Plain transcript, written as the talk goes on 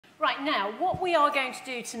Right, now, what we are going to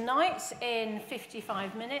do tonight in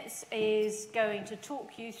 55 minutes is going to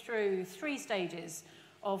talk you through 3 stages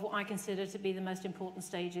of what I consider to be the most important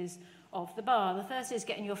stages of the bar. The first is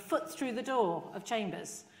getting your foot through the door of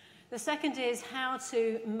chambers. The second is how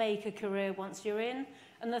to make a career once you're in.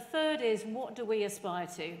 And the third is, what do we aspire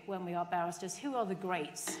to when we are barristers? Who are the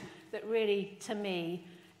greats that really, to me,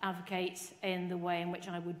 advocate in the way in which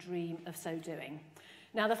I would dream of so doing?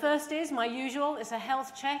 Now, the first is, my usual, it's a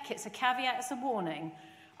health check, it's a caveat, it's a warning.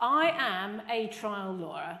 I am a trial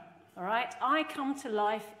lawyer, all right? I come to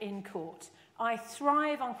life in court. I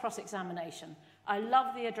thrive on cross-examination. I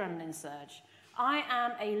love the adrenaline surge. I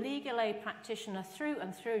am a legal aid practitioner through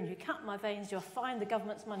and through, and you cut my veins, you'll find the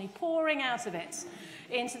government's money pouring out of it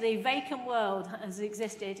into the vacant world that has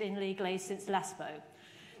existed in legal aid since LASPO.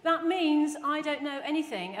 That means I don't know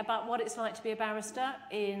anything about what it's like to be a barrister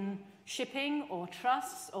in shipping or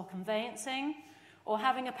trusts or conveyancing or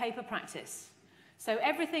having a paper practice. So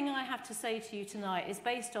everything I have to say to you tonight is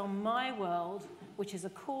based on my world, which is a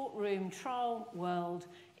courtroom trial world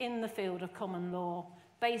in the field of common law,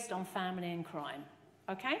 based on family and crime,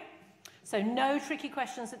 okay? So no tricky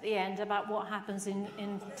questions at the end about what happens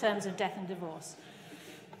in terms of death and divorce.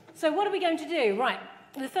 So what are we going to do? Right,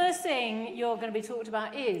 the first thing you're going to be talked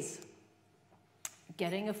about is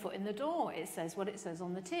getting a foot in the door. It says what it says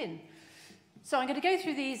on the tin. So I'm going to go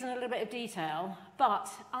through these in a little bit of detail, but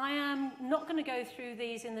I am not going to go through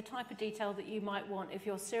these in the type of detail that you might want if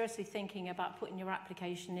you're seriously thinking about putting your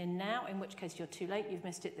application in now, in which case you're too late, you've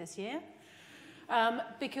missed it this year.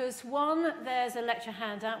 Because 1, there's a lecture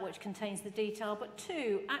handout which contains the detail, but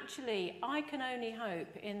 2, actually, I can only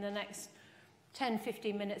hope in the next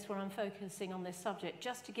 10-15 minutes where I'm focusing on this subject,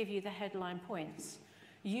 just to give you the headline points.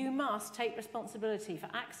 You must take responsibility for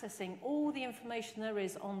accessing all the information there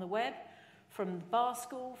is on the web, from the bar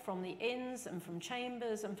school, from the inns, and from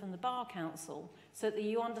chambers, and from the Bar Council, so that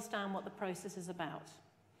you understand what the process is about.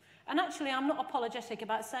 And actually, I'm not apologetic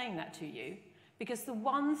about saying that to you, because the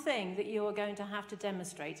one thing that you are going to have to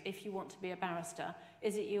demonstrate if you want to be a barrister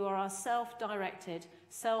is that you are a self-directed,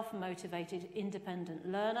 self-motivated, independent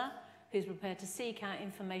learner who's prepared to seek out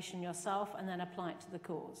information yourself and then apply it to the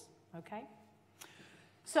cause, okay?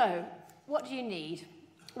 So, what do you need?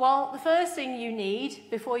 Well, the first thing you need,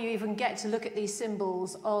 before you even get to look at these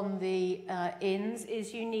symbols on the inns,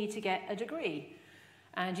 is you need to get a degree.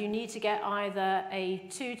 And you need to get either a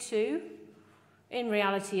 2-2, in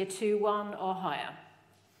reality a 2-1 or higher.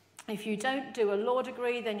 If you don't do a law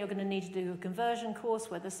degree, then you're going to need to do a conversion course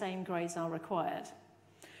where the same grades are required.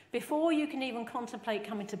 Before you can even contemplate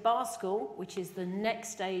coming to bar school, which is the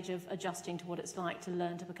next stage of adjusting to what it's like to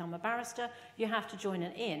learn to become a barrister, you have to join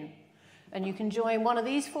an inn. And you can join one of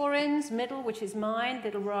these 4 inns, Middle, which is mine,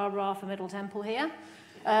 little rah-rah for Middle Temple here,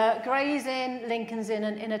 Gray's Inn, Lincoln's Inn,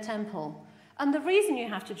 and Inner Temple. And the reason you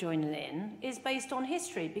have to join an inn is based on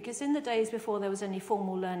history, because in the days before there was any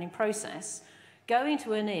formal learning process, going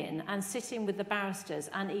to an inn and sitting with the barristers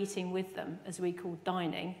and eating with them, as we call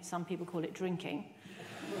dining, some people call it drinking,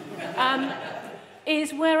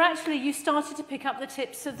 is where actually you started to pick up the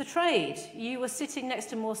tips of the trade. You were sitting next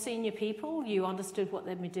to more senior people, you understood what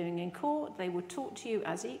they'd be doing in court, they would talk to you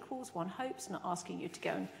as equals, one hopes, not asking you to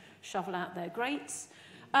go and shovel out their grates.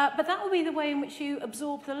 But that will be the way in which you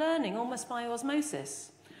absorb the learning, almost by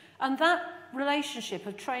osmosis. And that relationship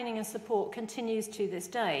of training and support continues to this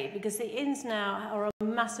day, because the inns now are a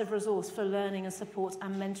massive resource for learning and support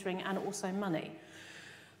and mentoring and also money.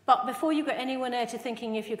 But before you get anywhere near to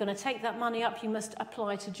thinking if you're going to take that money up, you must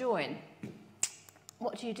apply to join.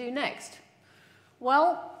 What do you do next?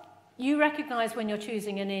 Well, you recognise when you're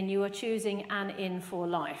choosing an inn, you are choosing an inn for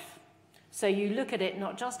life. So you look at it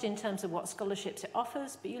not just in terms of what scholarships it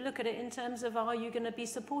offers, but you look at it in terms of, are you going to be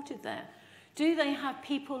supported there? Do they have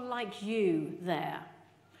people like you there?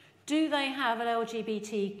 Do they have an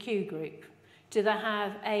LGBTQ group? Do they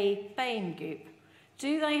have a BAME group?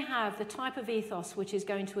 Do they have the type of ethos which is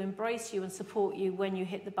going to embrace you and support you when you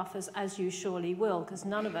hit the buffers, as you surely will, because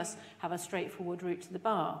none of us have a straightforward route to the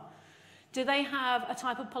bar? Do they have a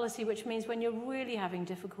type of policy which means when you're really having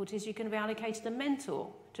difficulties, you can be allocated a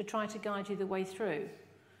mentor to try to guide you the way through?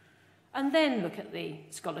 And then look at the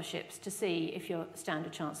scholarships to see if you stand a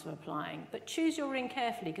chance of applying. But choose your inn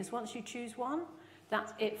carefully, because once you choose one,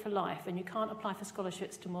 that's it for life, and you can't apply for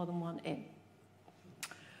scholarships to more than one inn.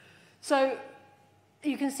 So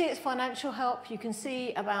you can see it's financial help. You can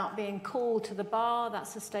see about being called to the bar.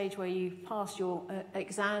 That's the stage where you pass your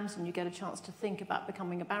exams and you get a chance to think about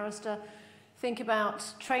becoming a barrister. Think about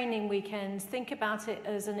training weekends. Think about it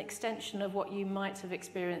as an extension of what you might have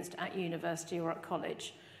experienced at university or at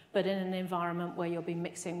college. but in an environment where you'll be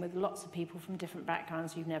mixing with lots of people from different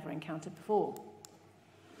backgrounds you've never encountered before.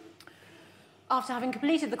 After having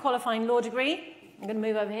completed the qualifying law degree, I'm going to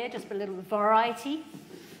move over here just for a little variety.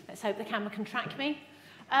 Let's hope the camera can track me.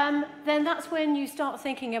 Then that's when you start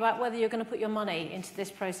thinking about whether you're going to put your money into this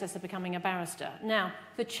process of becoming a barrister. Now,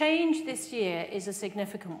 the change this year is a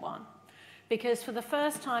significant one, because for the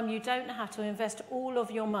first time you don't have to invest all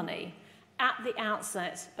of your money at the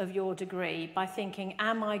outset of your degree by thinking,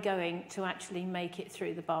 am I going to actually make it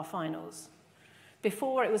through the bar finals?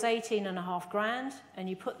 Before it was 18.5 grand, and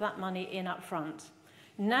you put that money in up front.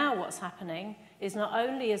 Now what's happening is not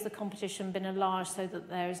only has the competition been enlarged so that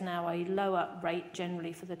there is now a lower rate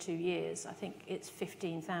generally for the 2 years, I think it's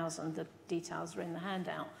 15,000, the details are in the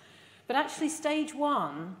handout, but actually stage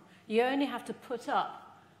 1, you only have to put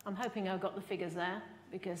up, I'm hoping I've got the figures there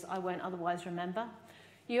because I won't otherwise remember,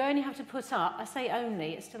 you only have to put up, I say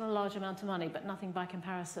only, it's still a large amount of money, but nothing by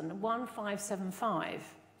comparison, 1,575.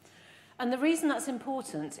 And the reason that's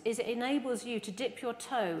important is it enables you to dip your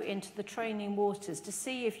toe into the training waters to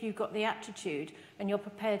see if you've got the aptitude and you're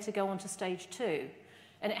prepared to go on to stage 2.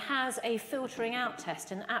 And it has a filtering out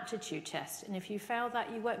test, an aptitude test, and if you fail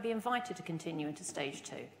that, you won't be invited to continue into stage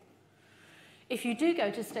 2. If you do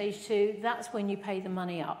go to stage 2, that's when you pay the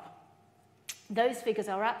money up. Those figures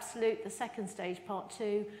are absolute. The second stage, part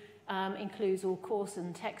 2, includes all course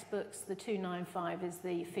and textbooks. The 295 is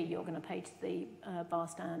the fee you're going to pay to the Bar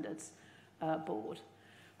Standards board.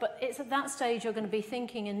 But it's at that stage you're going to be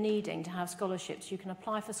thinking and needing to have scholarships. You can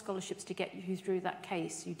apply for scholarships to get you through that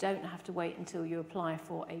case. You don't have to wait until you apply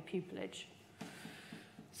for a pupillage.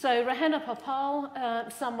 So Rahena Papal,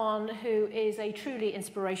 someone who is a truly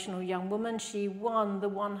inspirational young woman. She won the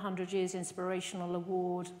 100 Years Inspirational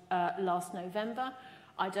Award last November.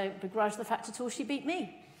 I don't begrudge the fact at all she beat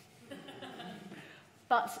me.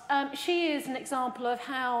 But she is an example of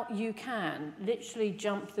how you can literally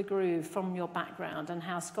jump the groove from your background and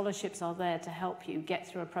how scholarships are there to help you get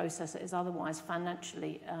through a process that is otherwise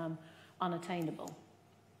financially unattainable.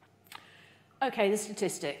 Okay, the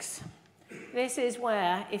statistics. This is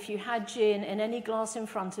where if you had gin in any glass in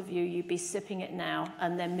front of you, you'd be sipping it now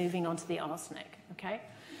and then moving on to the arsenic, okay?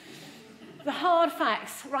 The hard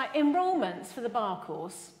facts, right, enrolments for the bar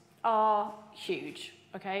course are huge.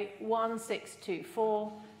 Okay,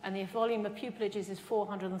 1624, and the volume of pupillages is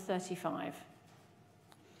 435.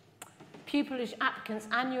 Pupillage applicants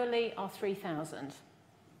annually are 3,000.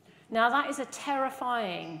 Now that is a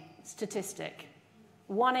terrifying statistic.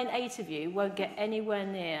 1 in 8 of you won't get anywhere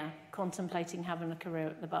near contemplating having a career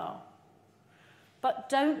at the bar. But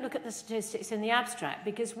don't look at the statistics in the abstract,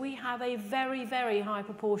 because we have a very, very high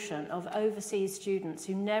proportion of overseas students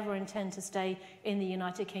who never intend to stay in the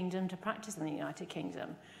United Kingdom to practice in the United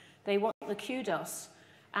Kingdom. They want the kudos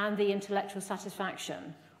and the intellectual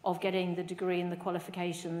satisfaction of getting the degree and the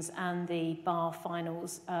qualifications and the bar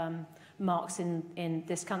finals marks in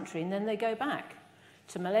this country, and then they go back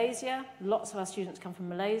to Malaysia. Lots of our students come from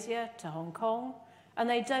Malaysia, to Hong Kong, and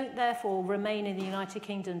they don't therefore remain in the United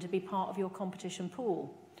Kingdom to be part of your competition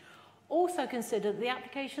pool. Also consider that the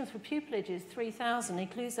applications for pupillages, 3,000,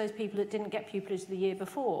 includes those people that didn't get pupillage the year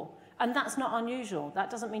before. And that's not unusual. That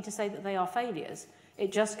doesn't mean to say that they are failures.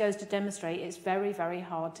 It just goes to demonstrate it's very, very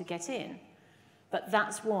hard to get in. But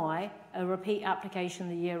that's why a repeat application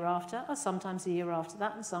the year after, or sometimes the year after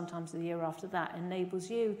that, and sometimes the year after that, enables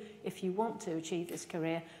you, if you want to achieve this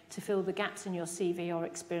career, to fill the gaps in your CV or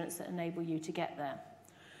experience that enable you to get there.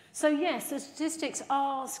 So yes, the statistics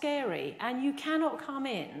are scary, and you cannot come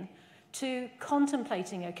in to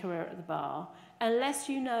contemplating a career at the bar unless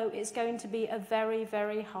you know it's going to be a very,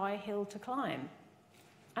 very high hill to climb.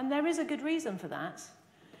 And there is a good reason for that.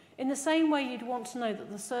 In the same way you'd want to know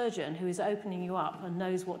that the surgeon who is opening you up and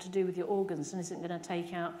knows what to do with your organs and isn't going to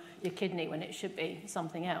take out your kidney when it should be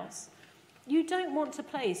something else, you don't want to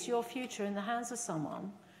place your future in the hands of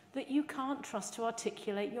someone that you can't trust to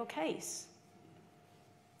articulate your case.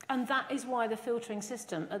 And that is why the filtering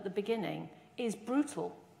system at the beginning is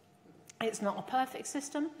brutal. It's not a perfect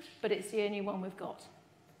system, but it's the only one we've got.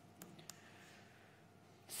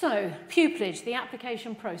 So, pupillage, the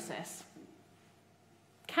application process.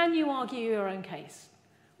 Can you argue your own case?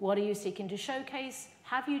 What are you seeking to showcase?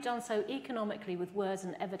 Have you done so economically with words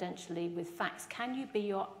and evidentially with facts? Can you be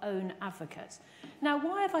your own advocate? Now,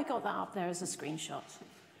 why have I got that up there as a screenshot?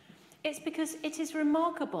 It's because it is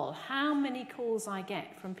remarkable how many calls I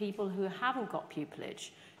get from people who haven't got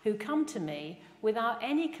pupillage, who come to me without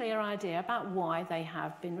any clear idea about why they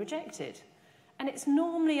have been rejected. And it's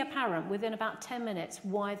normally apparent within about 10 minutes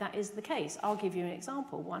why that is the case. I'll give you an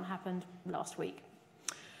example. One happened last week.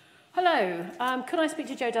 Hello, could I speak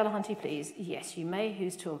to Jo Delahunty, please? Yes, you may.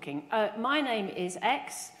 Who's talking? My name is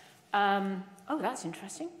X. Oh, that's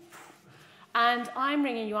interesting. And I'm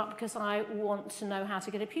ringing you up because I want to know how to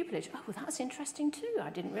get a pupillage. Oh, well, that's interesting too.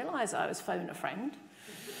 I didn't realise I was phone a friend.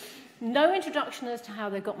 No introduction as to how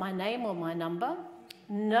they got my name or my number.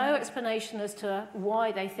 No explanation as to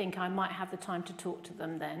why they think I might have the time to talk to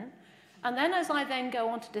them then. And then as I then go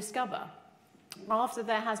on to discover, after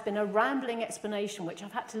there has been a rambling explanation, which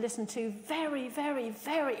I've had to listen to very, very,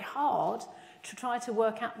 very hard to try to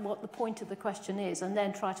work out what the point of the question is and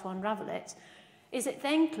then try to unravel it, is it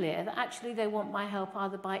then clear that actually they want my help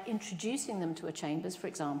either by introducing them to a chambers, for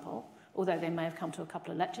example, although they may have come to a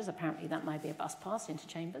couple of lectures, apparently that may be a bus pass into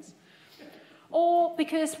chambers, or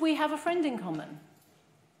because we have a friend in common.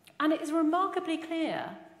 And it is remarkably clear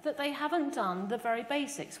that they haven't done the very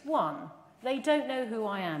basics. One, they don't know who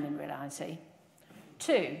I am in reality.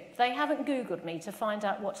 Two, they haven't Googled me to find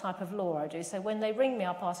out what type of law I do, so when they ring me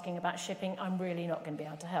up asking about shipping, I'm really not going to be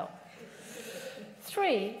able to help.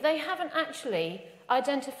 Three, they haven't actually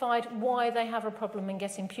identified why they have a problem in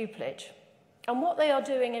getting pupillage. And what they are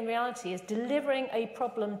doing in reality is delivering a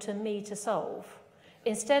problem to me to solve,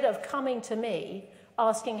 instead of coming to me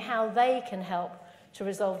asking how they can help to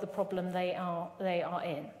resolve the problem they are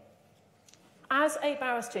in. As a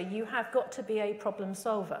barrister, you have got to be a problem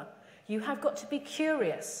solver. You have got to be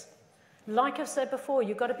curious. Like I've said before,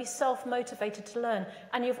 you've got to be self-motivated to learn,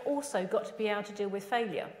 and you've also got to be able to deal with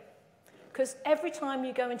failure. Because every time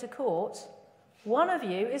you go into court, one of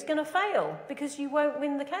you is going to fail because you won't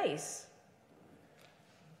win the case.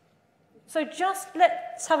 So just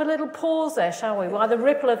let's have a little pause there, shall we, while the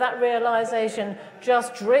ripple of that realisation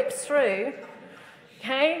just drips through.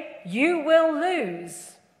 Okay? You will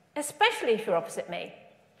lose, especially if you're opposite me.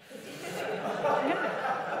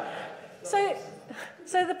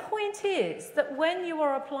 So the point is that when you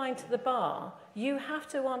are applying to the bar, you have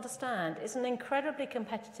to understand it's an incredibly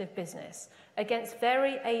competitive business against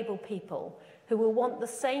very able people who will want the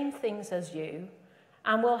same things as you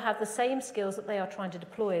and will have the same skills that they are trying to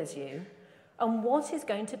deploy as you. And what is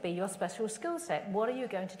going to be your special skill set? What are you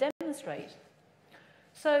going to demonstrate?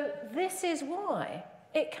 So this is why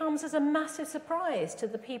it comes as a massive surprise to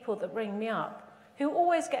the people that ring me up, who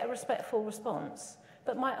always get a respectful response.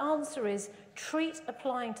 But my answer is, treat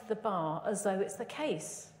applying to the bar as though it's the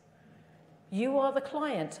case. You are the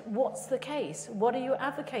client. What's the case? What are you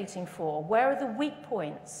advocating for? Where are the weak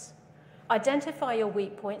points? Identify your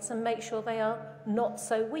weak points and make sure they are not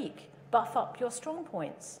so weak. Buff up your strong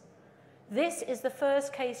points. This is the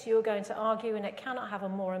first case you're going to argue, and it cannot have a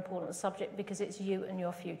more important subject because it's you and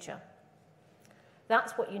your future.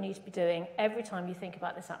 That's what you need to be doing every time you think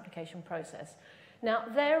about this application process. Now,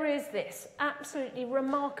 there is this absolutely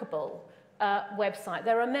remarkable website.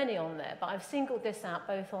 There are many on there, but I've singled this out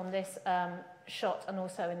both on this shot and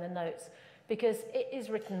also in the notes because it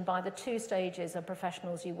is written by the two stages of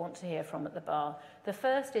professionals you want to hear from at the bar. The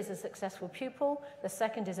first is a successful pupil. The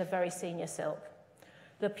second is a very senior silk.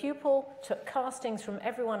 The pupil took castings from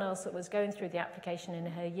everyone else that was going through the application in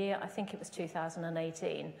her year, I think it was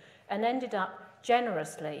 2018, and ended up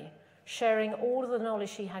generously sharing all of the knowledge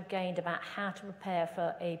she had gained about how to prepare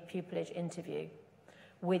for a pupillage interview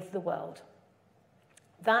with the world.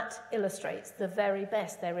 That illustrates the very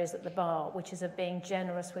best there is at the bar, which is of being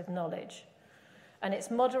generous with knowledge. And it's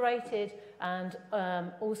moderated and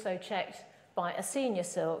also checked by a senior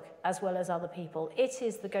silk as well as other people. It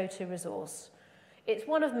is the go-to resource. It's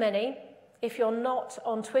one of many. If you're not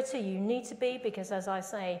on Twitter, you need to be, because as I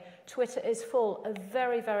say, Twitter is full of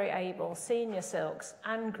very, very able senior silks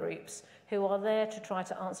and groups who are there to try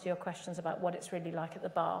to answer your questions about what it's really like at the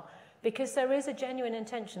bar, because there is a genuine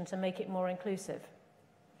intention to make it more inclusive.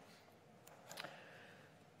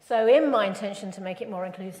 So in my intention to make it more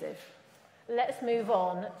inclusive, let's move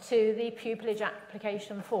on to the pupillage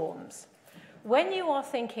application forms. When you are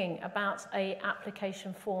thinking about an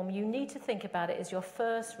application form, you need to think about it as your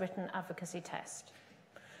first written advocacy test.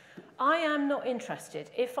 I am not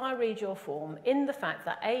interested, if I read your form, in the fact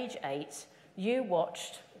that age 8, you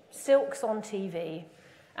watched Silks on TV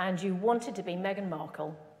and you wanted to be Meghan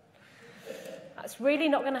Markle. That's really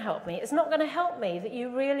not going to help me. It's not going to help me that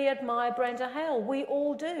you really admire Brenda Hale. We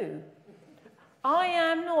all do. I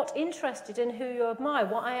am not interested in who you admire.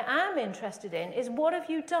 What I am interested in is what have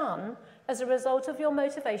you done as a result of your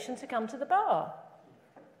motivation to come to the bar?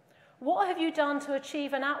 What have you done to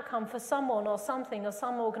achieve an outcome for someone or something or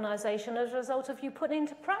some organisation as a result of you putting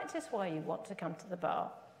into practice why you want to come to the bar?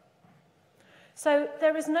 So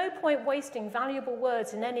there is no point wasting valuable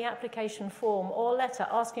words in any application form or letter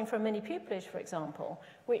asking for a mini pupillage, for example,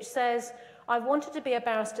 which says, I've wanted to be a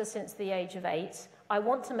barrister since the age of 8. I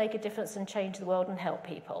want to make a difference and change the world and help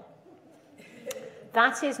people.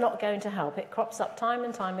 That is not going to help. It crops up time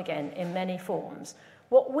and time again in many forms.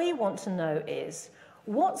 What we want to know is,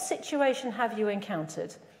 what situation have you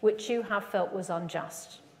encountered which you have felt was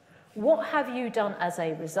unjust? What have you done as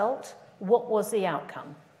a result? What was the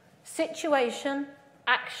outcome? Situation,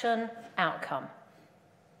 action, outcome.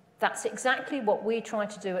 That's exactly what we try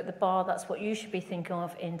to do at the bar. That's what you should be thinking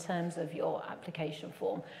of in terms of your application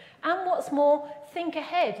form. And what's more, think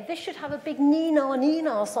ahead. This should have a big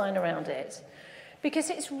Nina sign around it.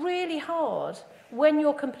 Because it's really hard when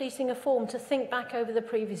you're completing a form to think back over the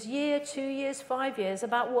previous year, 2 years, 5 years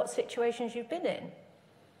about what situations you've been in.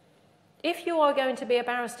 If you are going to be a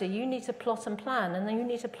barrister, you need to plot and plan, and then you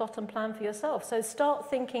need to plot and plan for yourself. So start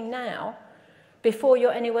thinking now, before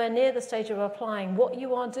you're anywhere near the stage of applying, what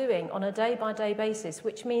you are doing on a day-by-day basis,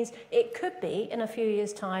 which means it could be, in a few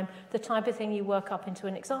years' time, the type of thing you work up into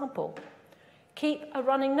an example. Keep a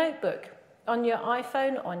running notebook on your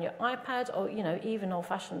iPhone, on your iPad, or even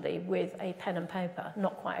old-fashionedly with a pen and paper,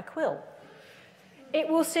 not quite a quill. It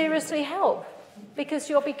will seriously help, because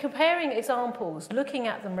you'll be comparing examples, looking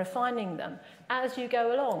at them, refining them as you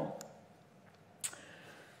go along.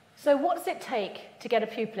 So what does it take to get a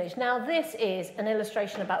pupillage? Now, this is an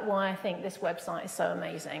illustration about why I think this website is so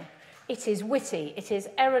amazing. It is witty, it is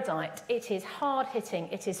erudite, it is hard-hitting,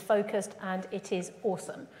 it is focused, and it is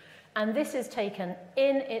awesome. And this is taken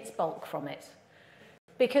in its bulk from it.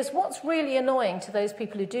 Because what's really annoying to those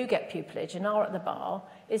people who do get pupillage and are at the bar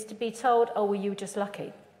is to be told, oh, well, you were just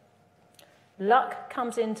lucky. Luck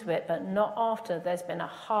comes into it, but not after there's been a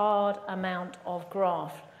hard amount of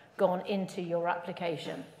graft gone into your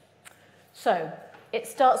application. So it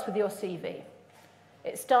starts with your CV.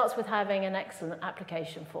 It starts with having an excellent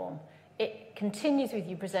application form. It continues with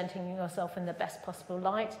you presenting yourself in the best possible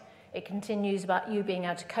light. It continues about you being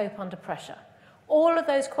able to cope under pressure. All of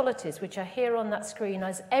those qualities which are here on that screen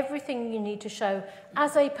is everything you need to show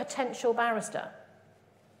as a potential barrister.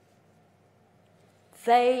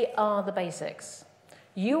 They are the basics.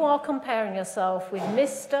 You are comparing yourself with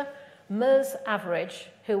Mr. Ms. Average,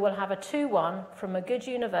 who will have a 2-1 from a good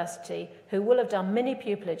university, who will have done many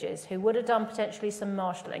pupillages, who would have done potentially some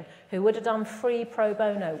marshalling, who would have done free pro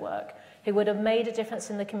bono work, who would have made a difference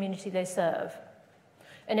in the community they serve.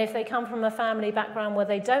 And if they come from a family background where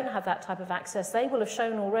they don't have that type of access, they will have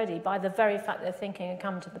shown already by the very fact they're thinking and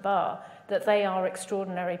come to the bar that they are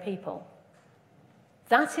extraordinary people.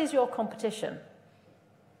 That is your competition.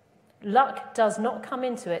 Luck does not come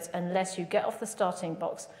into it unless you get off the starting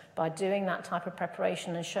box by doing that type of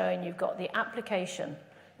preparation and showing you've got the application,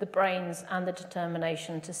 the brains, and the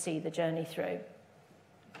determination to see the journey through.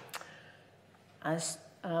 As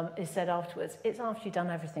is said afterwards, it's after you've done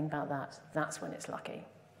everything about that, that's when it's lucky.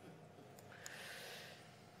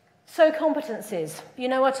 So competencies. You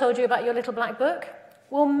know I told you about your little black book?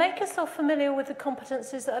 Well, make yourself familiar with the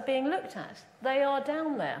competencies that are being looked at. They are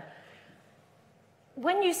down there.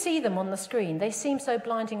 When you see them on the screen, they seem so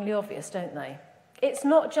blindingly obvious, don't they? It's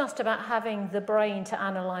not just about having the brain to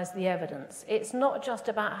analyse the evidence. It's not just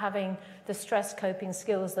about having the stress coping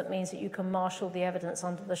skills that means that you can marshal the evidence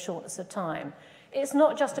under the shortness of time. It's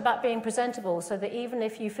not just about being presentable so that even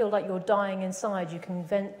if you feel like you're dying inside, you can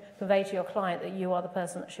convey to your client that you are the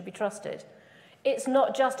person that should be trusted. It's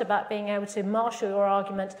not just about being able to marshal your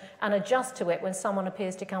argument and adjust to it when someone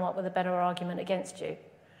appears to come up with a better argument against you.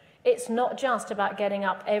 It's not just about getting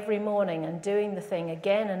up every morning and doing the thing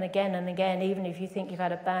again and again and again, even if you think you've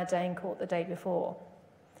had a bad day in court the day before.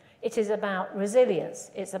 It is about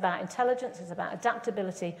resilience, it's about intelligence, it's about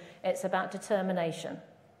adaptability, it's about determination.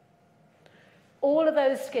 All of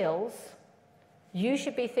those skills you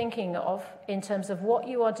should be thinking of in terms of what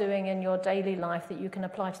you are doing in your daily life that you can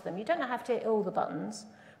apply to them. You don't have to hit all the buttons,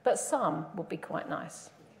 but some would be quite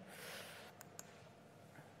nice.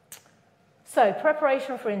 So,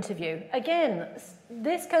 preparation for interview. Again,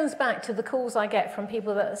 this goes back to the calls I get from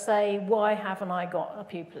people that say, why haven't I got a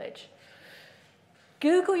pupillage?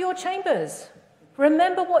 Google your chambers.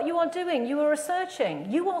 Remember what you are doing. You are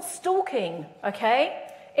researching. You are stalking, okay?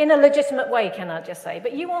 In a legitimate way, can I just say.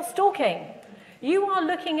 But you are stalking. You are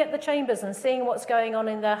looking at the chambers and seeing what's going on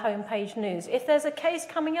in their homepage news. If there's a case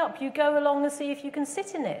coming up, you go along and see if you can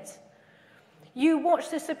sit in it. You watch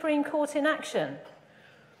the Supreme Court in action.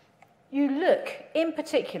 You look, in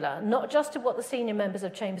particular, not just at what the senior members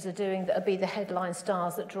of chambers are doing that will be the headline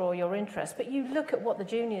stars that draw your interest, but you look at what the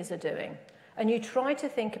juniors are doing. And you try to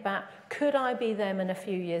think about, could I be them in a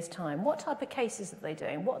few years' time? What type of cases are they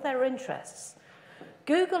doing? What are their interests?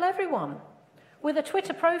 Google everyone. With a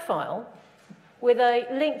Twitter profile, with a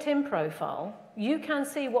LinkedIn profile, you can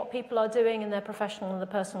see what people are doing in their professional and their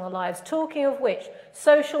personal lives. Talking of which,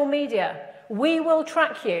 social media, we will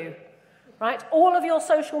track you, right? All of your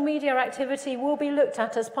social media activity will be looked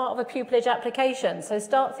at as part of a pupillage application, so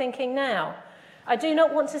start thinking now. I do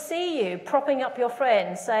not want to see you propping up your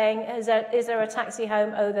friends saying, is there a taxi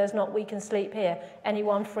home? Oh, there's not, we can sleep here.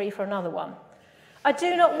 Anyone free for another one? I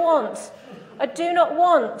do not want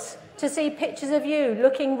to see pictures of you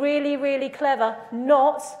looking really, really clever,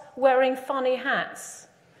 not wearing funny hats.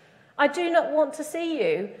 I do not want to see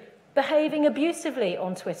you behaving abusively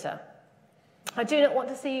on Twitter. I do not want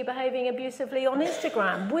to see you behaving abusively on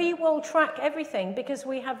Instagram. We will track everything because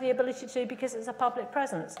we have the ability to, because it's a public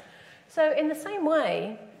presence. So in the same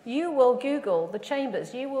way, you will Google the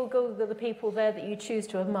chambers, you will Google the people there that you choose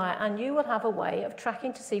to admire, and you will have a way of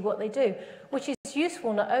tracking to see what they do, which is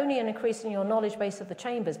useful not only in increasing your knowledge base of the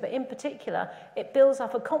chambers, but in particular, it builds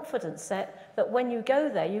up a confidence set that when you go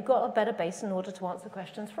there, you've got a better base in order to answer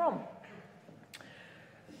questions from.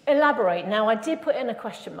 Elaborate. Now, I did put in a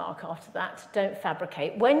question mark after that, don't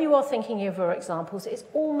fabricate. When you are thinking of your examples, it's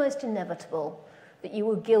almost inevitable that you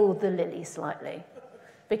will gild the lily slightly,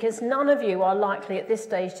 because none of you are likely at this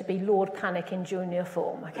stage to be Lord Panic in junior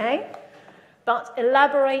form, okay? But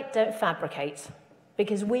elaborate, don't fabricate,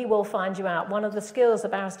 because we will find you out. One of the skills a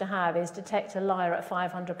barrister have is detect a liar at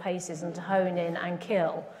 500 paces and to hone in and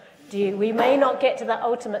kill. We may not get to that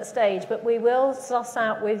ultimate stage, but we will suss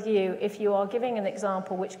out with you if you are giving an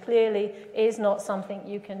example which clearly is not something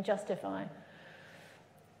you can justify.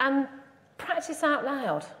 And practice out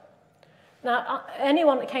loud. Now,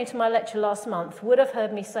 anyone that came to my lecture last month would have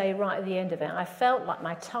heard me say right at the end of it, I felt like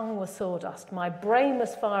my tongue was sawdust. My brain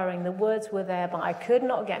was firing, the words were there, but I could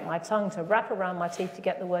not get my tongue to wrap around my teeth to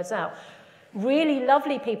get the words out. Really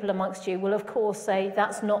lovely people amongst you will, of course, say,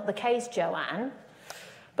 that's not the case, Joanne.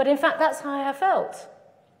 But in fact, that's how I felt.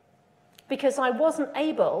 Because I wasn't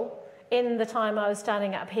able, in the time I was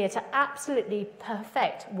standing up here, to absolutely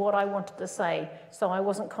perfect what I wanted to say. So I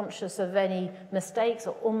wasn't conscious of any mistakes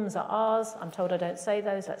or ums or ahs. I'm told I don't say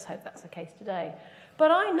those. Let's hope that's the case today.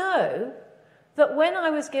 But I know that when I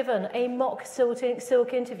was given a mock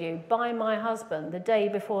silk interview by my husband the day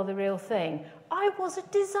before the real thing, I was a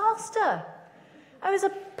disaster. I was a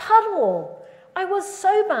puddle. I was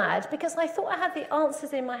so bad because I thought I had the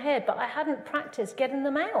answers in my head, but I hadn't practiced getting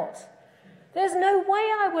them out. There's no way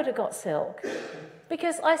I would have got silk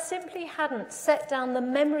because I simply hadn't set down the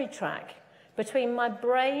memory track between my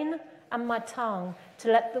brain and my tongue to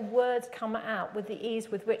let the words come out with the ease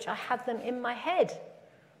with which I had them in my head.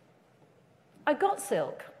 I got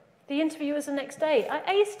silk. The interview was the next day. I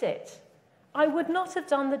aced it. I would not have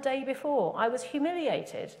done the day before. I was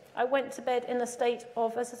humiliated. I went to bed in a state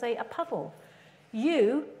of, as I say, a puddle.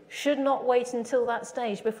 You should not wait until that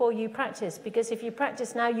stage before you practice, because if you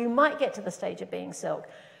practice now, you might get to the stage of being silk.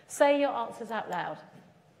 Say your answers out loud.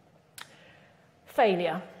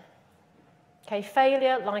 Failure. Okay,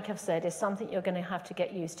 failure, like I've said, is something you're going to have to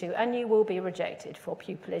get used to, and you will be rejected for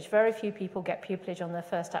pupillage. Very few people get pupillage on their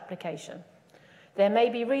first application. There may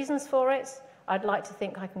be reasons for it. I'd like to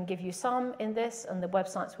think I can give you some in this, and the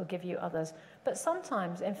websites will give you others. But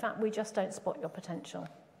sometimes, in fact, we just don't spot your potential.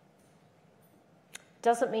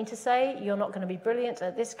 Doesn't mean to say you're not going to be brilliant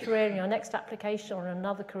at this career in your next application or in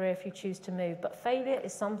another career if you choose to move, but failure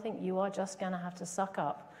is something you are just going to have to suck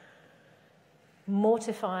up.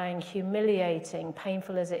 Mortifying, humiliating,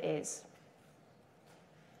 painful as it is,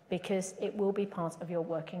 because it will be part of your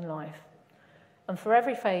working life. And for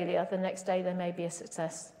every failure, the next day there may be a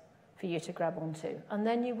success for you to grab onto, and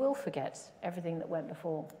then you will forget everything that went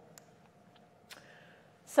before.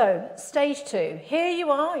 So, stage 2. Here you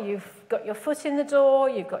are, you've got your foot in the door,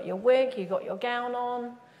 you've got your wig, you've got your gown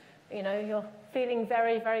on, you know, you're feeling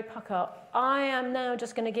very, very puck up. I am now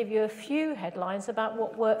just going to give you a few headlines about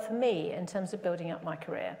what worked for me in terms of building up my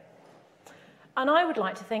career. And I would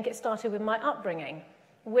like to think it started with my upbringing,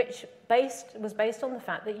 which was based on the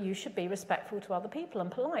fact that you should be respectful to other people and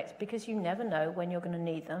polite, because you never know when you're going to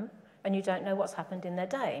need them, and you don't know what's happened in their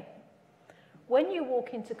day. When you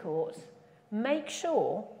walk into court, make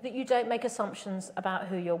sure that you don't make assumptions about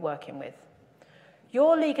who you're working with.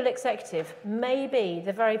 Your legal executive may be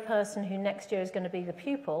the very person who next year is going to be the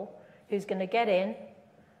pupil, who's going to get in.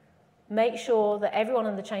 Make sure that everyone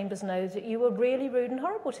in the chambers knows that you were really rude and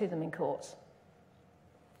horrible to them in court.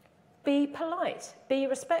 Be polite, be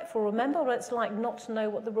respectful. Remember what it's like not to know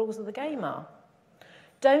what the rules of the game are.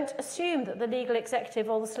 Don't assume that the legal executive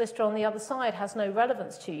or the solicitor on the other side has no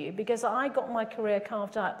relevance to you, because I got my career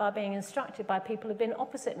carved out by being instructed by people who've been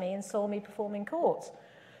opposite me and saw me perform in court.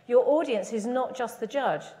 Your audience is not just the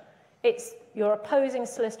judge. It's your opposing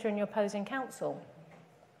solicitor and your opposing counsel.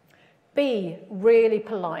 Be really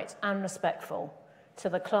polite and respectful to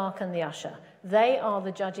the clerk and the usher. They are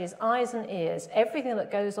the judge's eyes and ears. Everything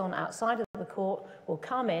that goes on outside of the court will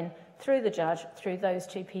come in through the judge, through those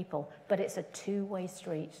two people. But it's a two-way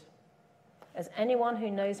street. As anyone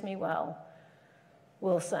who knows me well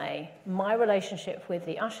will say, my relationship with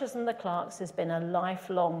the ushers and the clerks has been a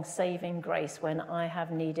lifelong saving grace when I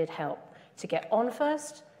have needed help to get on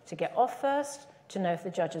first, to get off first, to know if the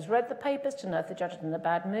judge has read the papers, to know if the judge is in a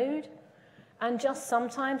bad mood, and just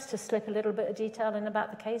sometimes to slip a little bit of detail in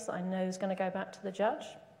about the case that I know is going to go back to the judge.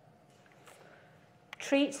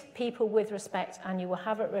 Treat people with respect and you will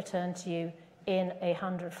have it returned to you in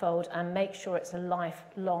 100-fold, and make sure it's a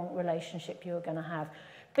lifelong relationship you're going to have.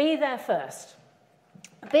 Be there first.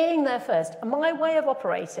 Being there first. My way of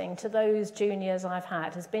operating to those juniors I've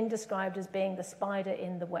had has been described as being the spider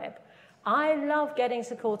in the web. I love getting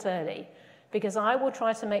to court early because I will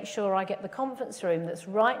try to make sure I get the conference room that's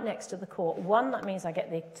right next to the court. One, that means I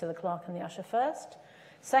get to the clerk and the usher first.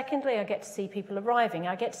 Secondly, I get to see people arriving.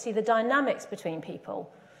 I get to see the dynamics between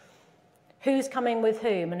people. Who's coming with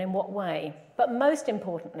whom and in what way. But most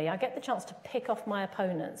importantly, I get the chance to pick off my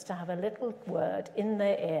opponents, to have a little word in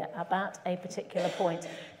their ear about a particular point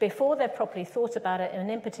before they've properly thought about it, and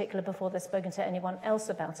in particular before they've spoken to anyone else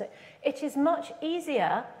about it. It is much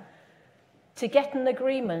easier to get an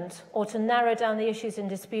agreement or to narrow down the issues in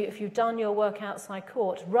dispute if you've done your work outside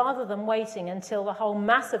court, rather than waiting until the whole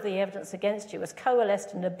mass of the evidence against you has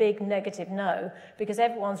coalesced in a big negative no, because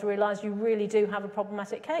everyone's realised you really do have a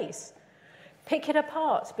problematic case. Pick it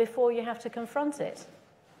apart before you have to confront it.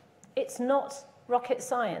 It's not rocket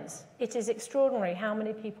science. It is extraordinary how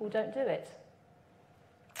many people don't do it.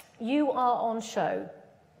 You are on show.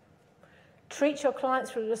 Treat your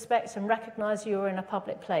clients with respect and recognise you are in a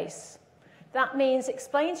public place. That means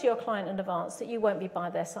explain to your client in advance that you won't be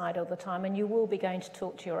by their side all the time and you will be going to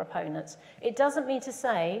talk to your opponents. It doesn't mean to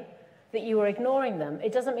say that you are ignoring them.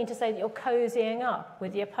 It doesn't mean to say that you're cozying up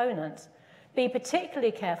with the opponent. Be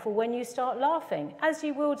particularly careful when you start laughing, as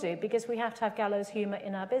you will do, because we have to have gallows humour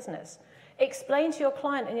in our business. Explain to your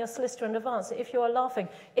client and your solicitor in advance that if you are laughing,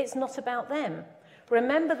 it's not about them.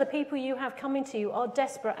 Remember, the people you have coming to you are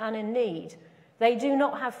desperate and in need. They do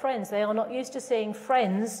not have friends. They are not used to seeing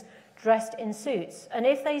friends dressed in suits. And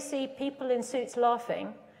if they see people in suits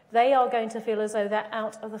laughing, they are going to feel as though they're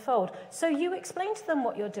out of the fold. So you explain to them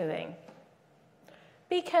what you're doing.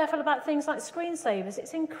 Be careful about things like screensavers.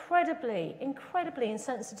 It's incredibly, incredibly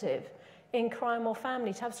insensitive in crime or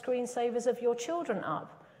family to have screensavers of your children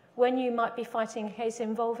up when you might be fighting a case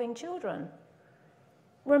involving children.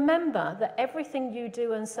 Remember that everything you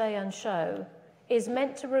do and say and show is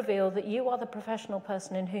meant to reveal that you are the professional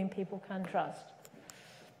person in whom people can trust.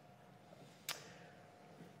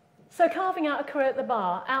 So carving out a career at the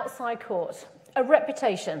bar, outside court, a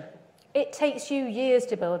reputation. It takes you years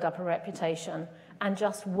to build up a reputation and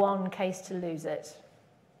just one case to lose it.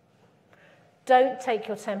 Don't take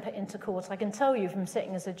your temper into court. I can tell you from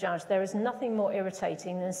sitting as a judge, there is nothing more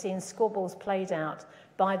irritating than seeing squabbles played out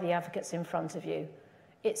by the advocates in front of you.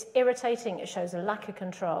 It's irritating. It shows a lack of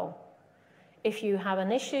control. If you have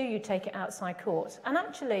an issue, you take it outside court. And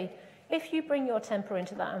actually, if you bring your temper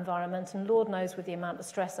into that environment, and Lord knows with the amount of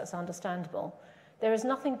stress that's understandable, there is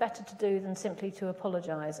nothing better to do than simply to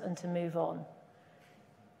apologise and to move on.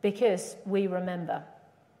 Because we remember.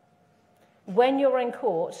 When you're in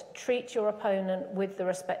court, treat your opponent with the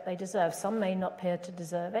respect they deserve. Some may not appear to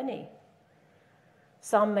deserve any.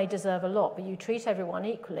 Some may deserve a lot, but you treat everyone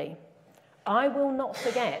equally. I will not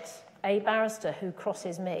forget a barrister who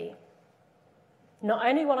crosses me. Not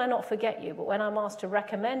only will I not forget you, but when I'm asked to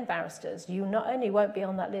recommend barristers, you not only won't be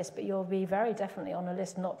on that list, but you'll be very definitely on a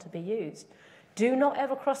list not to be used. Do not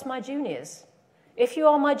ever cross my juniors. If you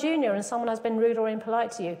are my junior and someone has been rude or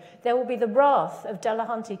impolite to you, there will be the wrath of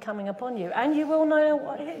Delahunty coming upon you, and you will know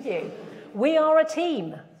what hit you. We are a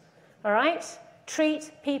team, all right?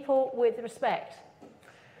 Treat people with respect.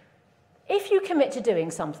 If you commit to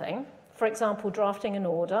doing something, for example, drafting an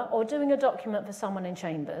order or doing a document for someone in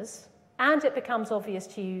chambers, and it becomes obvious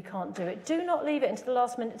to you you can't do it, do not leave it until the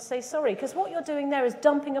last minute to say sorry, because what you're doing there is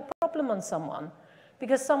dumping a problem on someone,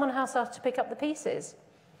 because someone has to pick up the pieces.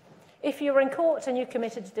 If you're in court and you're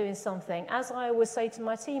committed to doing something, as I always say to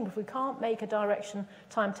my team, if we can't make a direction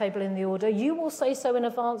timetable in the order, you will say so in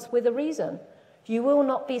advance with a reason. You will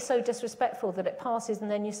not be so disrespectful that it passes and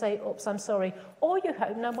then you say, oops, I'm sorry, or you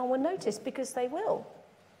hope no one will notice, because they will.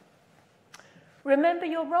 Remember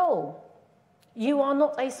your role. You are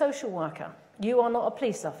not a social worker. You are not a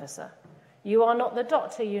police officer. You are not the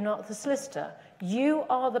doctor. You're not the solicitor. You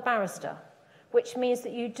are the barrister. which means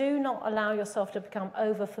that you do not allow yourself to become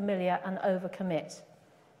over-familiar and over-commit.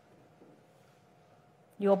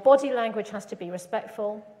 Your body language has to be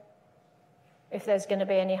respectful. If there's going to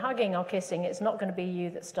be any hugging or kissing, it's not going to be you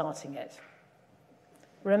that's starting it.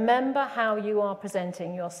 Remember how you are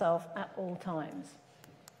presenting yourself at all times.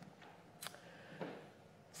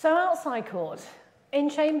 So outside court, in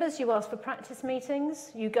chambers you ask for practice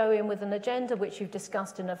meetings, you go in with an agenda which you've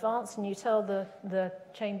discussed in advance, and you tell the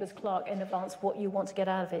chambers clerk in advance what you want to get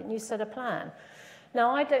out of it, and you set a plan.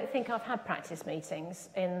 Now, I don't think I've had practice meetings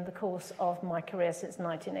in the course of my career since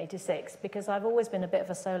 1986, because I've always been a bit of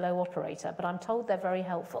a solo operator, but I'm told they're very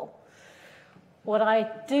helpful. What I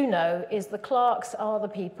do know is the clerks are the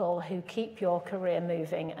people who keep your career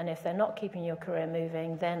moving, and if they're not keeping your career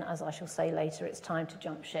moving, then, as I shall say later, it's time to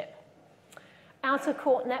jump ship.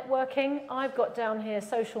 Out-of-court networking, I've got down here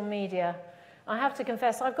social media. I have to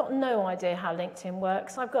confess, I've got no idea how LinkedIn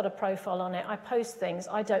works. I've got a profile on it. I post things.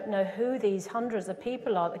 I don't know who these hundreds of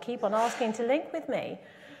people are that keep on asking to link with me.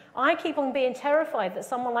 I keep on being terrified that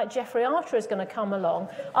someone like Jeffrey Archer is going to come along.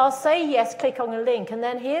 I'll say yes, click on a link, and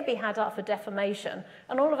then he'll be had up for defamation.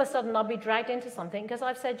 And all of a sudden, I'll be dragged into something because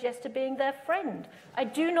I've said yes to being their friend. I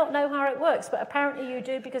do not know how it works, but apparently you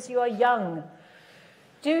do because you are young.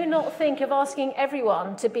 Do not think of asking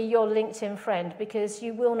everyone to be your LinkedIn friend, because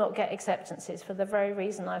you will not get acceptances for the very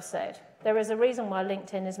reason I've said. There is a reason why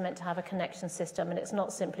LinkedIn is meant to have a connection system, and it's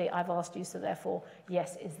not simply, I've asked you, so therefore,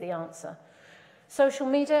 yes is the answer. Social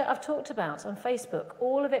media, I've talked about on Facebook.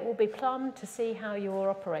 All of it will be plumbed to see how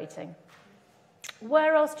you're operating.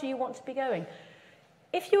 Where else do you want to be going?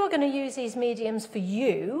 If you are going to use these mediums for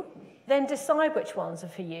you, then decide which ones are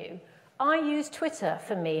for you. I use Twitter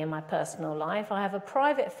for me in my personal life. I have a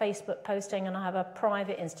private Facebook posting and I have a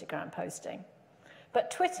private Instagram posting.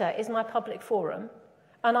 But Twitter is my public forum,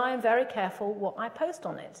 and I am very careful what I post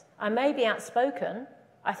on it. I may be outspoken.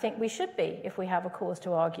 I think we should be if we have a cause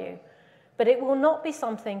to argue. But it will not be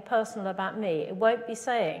something personal about me. It won't be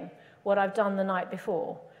saying what I've done the night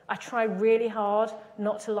before. I try really hard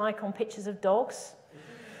not to like on pictures of dogs.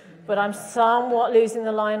 But I'm somewhat losing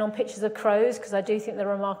the line on pictures of crows because I do think they're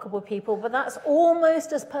remarkable people, but that's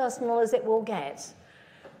almost as personal as it will get.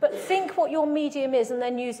 But think what your medium is and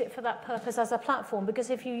then use it for that purpose as a platform,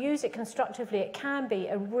 because if you use it constructively, it can be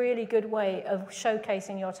a really good way of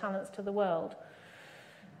showcasing your talents to the world.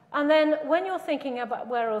 And then when you're thinking about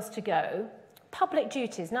where else to go, public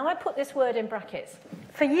duties. Now, I put this word in brackets.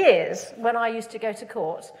 For years, when I used to go to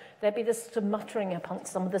court, there'd be this sort of muttering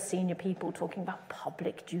amongst some of the senior people talking about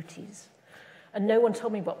public duties. And no one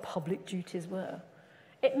told me what public duties were.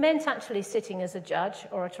 It meant actually sitting as a judge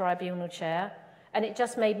or a tribunal chair, and it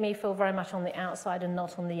just made me feel very much on the outside and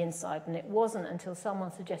not on the inside. And it wasn't until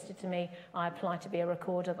someone suggested to me I apply to be a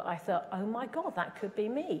recorder that I thought, oh my God, that could be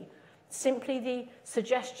me. Simply the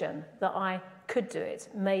suggestion that I could do it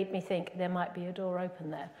made me think there might be a door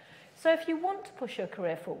open there. So if you want to push your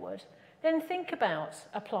career forward, then think about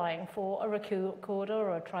applying for a recorder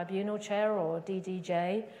or a tribunal chair or a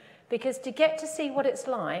DDJ, because to get to see what it's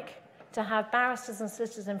like to have barristers and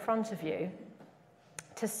solicitors in front of you,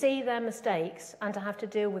 to see their mistakes and to have to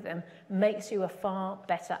deal with them, makes you a far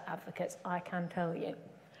better advocate, I can tell you.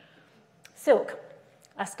 Silk.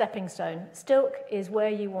 A stepping stone. Silk is where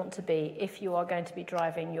you want to be if you are going to be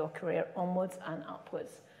driving your career onwards and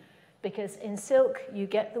upwards. Because in Silk, you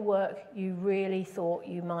get the work you really thought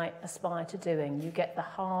you might aspire to doing. You get the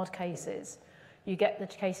hard cases. You get the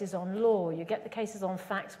cases on law. You get the cases on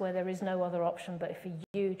facts where there is no other option but for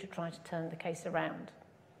you to try to turn the case around.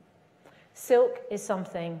 Silk is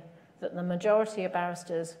something that the majority of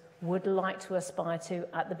barristers would like to aspire to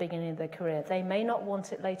at the beginning of their career. They may not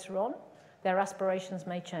want it later on. Their aspirations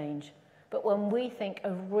may change. But when we think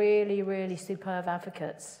of really, really superb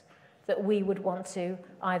advocates that we would want to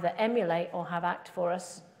either emulate or have act for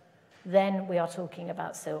us, then we are talking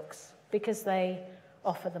about Silks, because they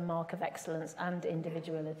offer the mark of excellence and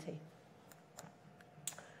individuality.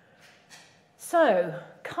 So,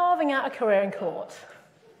 carving out a career in court.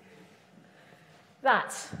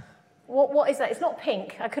 What is that? It's not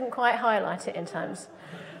pink. I couldn't quite highlight it in terms.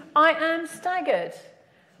 I am staggered.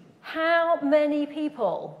 How many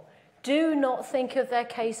people do not think of their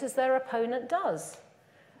case as their opponent does?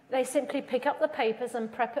 They simply pick up the papers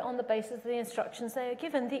and prep it on the basis of the instructions they are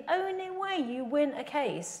given. The only way you win a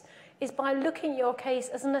case is by looking at your case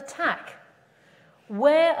as an attack.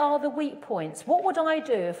 Where are the weak points? What would I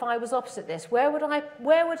do if I was opposite this? Where would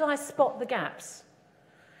I spot the gaps?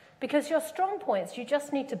 Because your strong points, you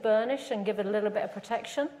just need to burnish and give it a little bit of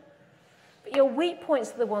protection. Your weak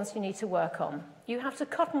points are the ones you need to work on. You have to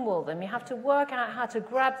cotton wool them. You have to work out how to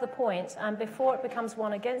grab the points, and before it becomes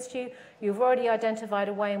one against you, you've already identified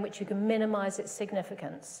a way in which you can minimize its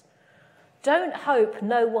significance. Don't hope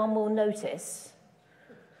no one will notice,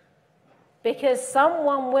 because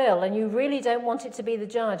someone will, and you really don't want it to be the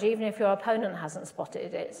judge, even if your opponent hasn't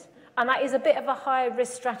spotted it. And that is a bit of a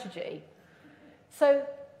high-risk strategy. So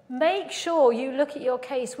make sure you look at your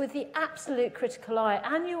case with the absolute critical eye,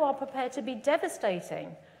 and you are prepared to be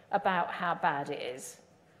devastating about how bad it is.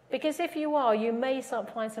 Because if you are, you may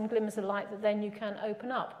find some glimmers of light that then you can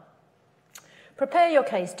open up. Prepare your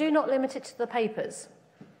case. Do not limit it to the papers.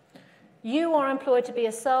 You are employed to be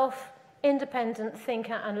a self-independent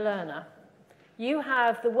thinker and learner. You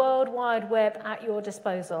have the World Wide Web at your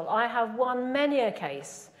disposal. I have won many a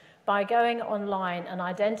case by going online and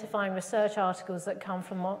identifying research articles that come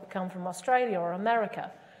from Australia or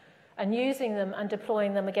America and using them and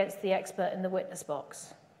deploying them against the expert in the witness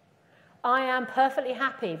box. I am perfectly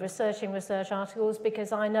happy researching research articles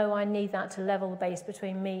because I know I need that to level the base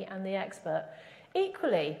between me and the expert.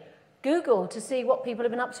 Equally, Google to see what people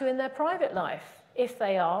have been up to in their private life, if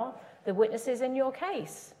they are the witnesses in your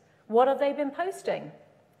case. What have they been posting?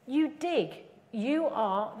 You dig. You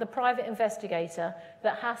are the private investigator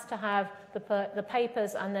that has to have the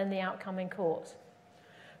papers and then the outcome in court.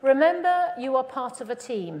 Remember, you are part of a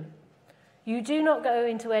team. You do not go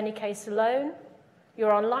into any case alone.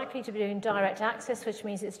 You're unlikely to be doing direct access, which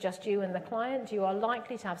means it's just you and the client. You are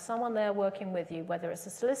likely to have someone there working with you, whether it's a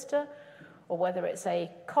solicitor or whether it's a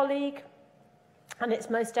colleague, and it's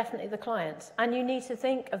most definitely the client. And you need to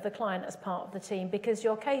think of the client as part of the team, because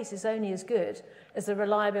your case is only as good as the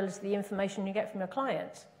reliability of the information you get from your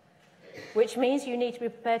client, which means you need to be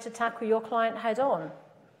prepared to tackle your client head on.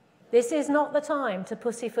 This is not the time to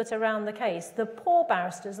pussyfoot around the case. The poor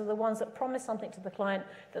barristers are the ones that promise something to the client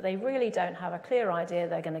that they really don't have a clear idea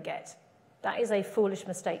they're going to get. That is a foolish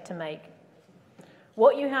mistake to make.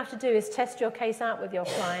 What you have to do is test your case out with your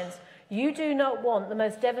clients. You do not want the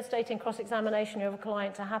most devastating cross-examination of a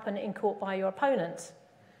client to happen in court by your opponent.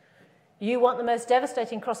 You want the most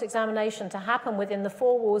devastating cross-examination to happen within the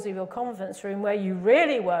four walls of your conference room, where you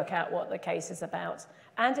really work out what the case is about,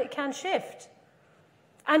 and it can shift.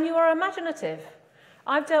 And you are imaginative.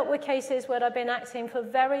 I've dealt with cases where I've been acting for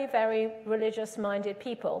very, very religious-minded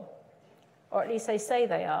people, or at least they say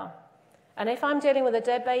they are. And if I'm dealing with a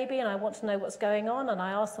dead baby and I want to know what's going on, and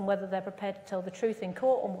I ask them whether they're prepared to tell the truth in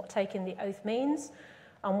court on what taking the oath means,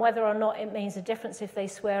 and whether or not it means a difference if they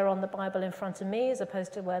swear on the Bible in front of me as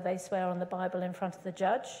opposed to where they swear on the Bible in front of the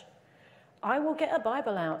judge, I will get a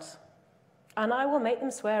Bible out and I will make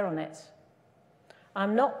them swear on it.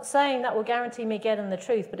 I'm not saying that will guarantee me getting the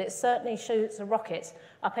truth, but it certainly shoots a rocket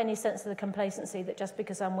up any sense of the complacency that just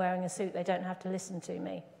because I'm wearing a suit, they don't have to listen to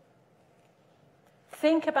me.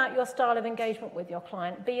 Think about your style of engagement with your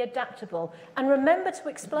client. Be adaptable. And remember to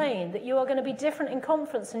explain that you are going to be different in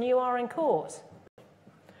conference than you are in court.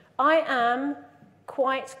 I am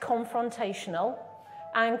quite confrontational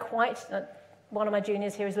and quite... one of my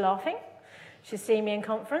juniors here is laughing. She's seen me in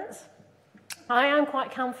conference. I am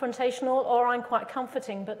quite confrontational, or I'm quite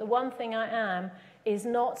comforting, but the one thing I am is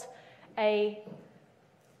not the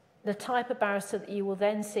type of barrister that you will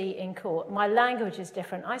then see in court. My language is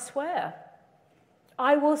different. I swear.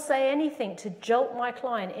 I will say anything to jolt my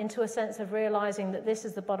client into a sense of realizing that this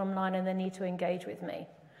is the bottom line and they need to engage with me.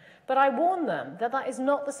 But I warn them that that is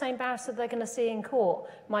not the same barrister they're going to see in court.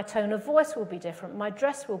 My tone of voice will be different. My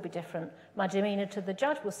dress will be different. My demeanor to the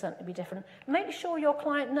judge will certainly be different. Make sure your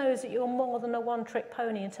client knows that you're more than a one-trick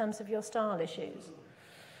pony in terms of your style issues.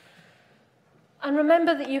 And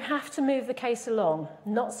remember that you have to move the case along,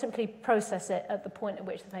 not simply process it at the point at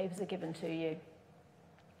which the papers are given to you.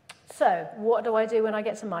 So, what do I do when I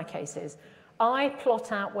get to my cases? I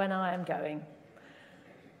plot out when I am going.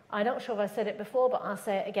 I'm not sure if I said it before, but I'll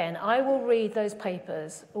say it again. I will read those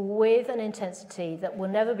papers with an intensity that will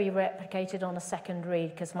never be replicated on a second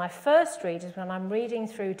read, because my first read is when I'm reading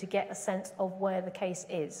through to get a sense of where the case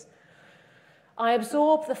is. I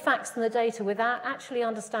absorb the facts and the data without actually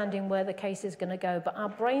understanding where the case is going to go, but our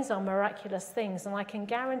brains are miraculous things, and I can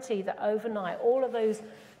guarantee that overnight all of those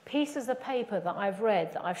pieces of paper that I've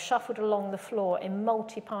read, that I've shuffled along the floor in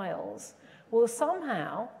multi-piles, will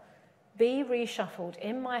somehow be reshuffled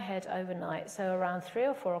in my head overnight. So around 3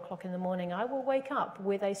 or 4 o'clock in the morning, I will wake up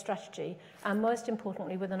with a strategy, and most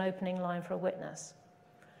importantly, with an opening line for a witness.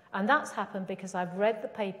 And that's happened because I've read the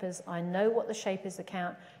papers, I know what the shape is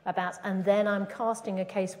about, and then I'm casting a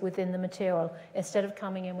case within the material instead of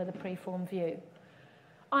coming in with a preformed view.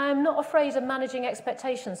 I am not afraid of managing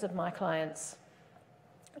expectations of my clients.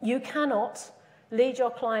 You cannot Lead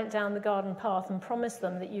your client down the garden path and promise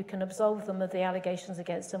them that you can absolve them of the allegations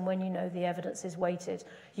against them when you know the evidence is weighted.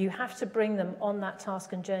 You have to bring them on that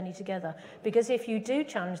task and journey together, because if you do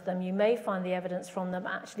challenge them, you may find the evidence from them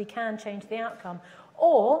actually can change the outcome,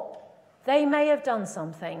 or they may have done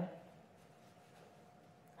something.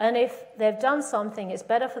 And if they've done something, it's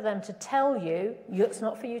better for them to tell you. It's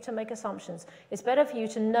not for you to make assumptions. It's better for you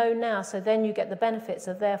to know now, so then you get the benefits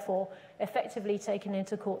of therefore effectively taking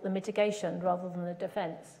into court the mitigation rather than the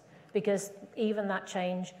defence, because even that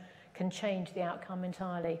change can change the outcome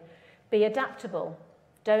entirely. Be adaptable.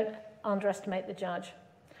 Don't underestimate the judge.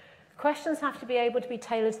 Questions have to be able to be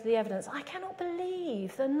tailored to the evidence. I cannot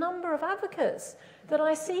believe the number of advocates that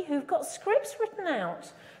I see who've got scripts written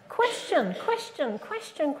out. Question, question,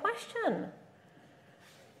 question, question.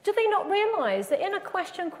 Do they not realise that in a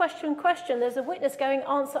question, question, question, there's a witness going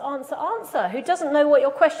answer, answer, answer, who doesn't know what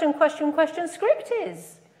your question, question, question script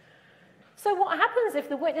is? So what happens if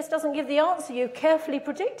the witness doesn't give the answer you've carefully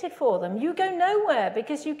predicted for them? You go nowhere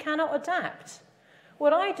because you cannot adapt.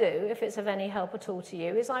 What I do, if it's of any help at all to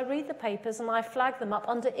you, is I read the papers and I flag them up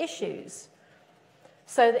under issues.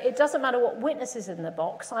 So that it doesn't matter what witness is in the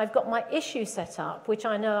box, I've got my issue set up, which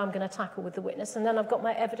I know I'm going to tackle with the witness, and then I've got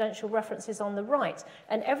my evidential references on the right,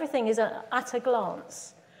 and everything is at a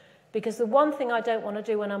glance. Because the one thing I don't want to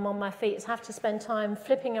do when I'm on my feet is have to spend time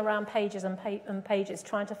flipping around pages and pages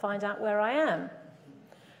trying to find out where I am.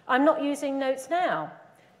 I'm not using notes now.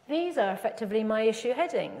 These are effectively my issue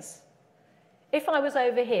headings. If I was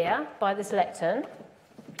over here by this lectern,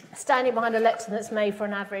 standing behind a lectern that's made for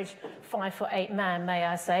an average 5'8" man, may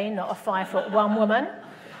I say, not a 5'1" woman,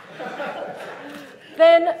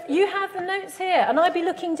 then you have the notes here, and I'd be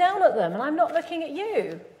looking down at them, and I'm not looking at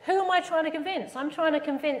you. Who am I trying to convince? I'm trying to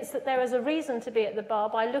convince that there is a reason to be at the bar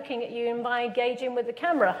by looking at you and by engaging with the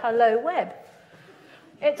camera. Hello, web.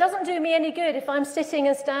 It doesn't do me any good if I'm sitting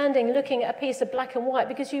and standing looking at a piece of black and white,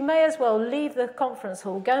 because you may as well leave the conference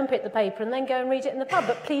hall, go and pick the paper, and then go and read it in the pub,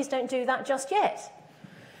 but please don't do that just yet.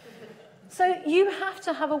 So you have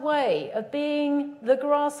to have a way of being the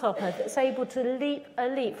grasshopper that's able to leap a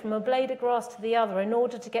leap from a blade of grass to the other in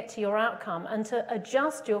order to get to your outcome and to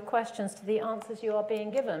adjust your questions to the answers you are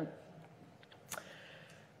being given.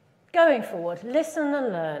 Going forward, listen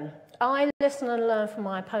and learn. I listen and learn from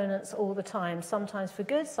my opponents all the time, sometimes for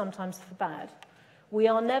good, sometimes for bad. We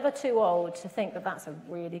are never too old to think that that's a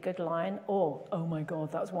really good line, or, oh my God,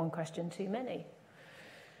 that's one question too many.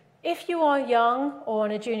 If you are young or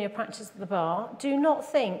in a junior practice at the bar, do not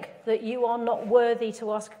think that you are not worthy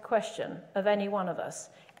to ask a question of any one of us.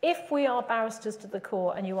 If we are barristers to the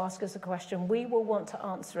core and you ask us a question, we will want to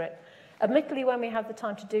answer it, admittedly when we have the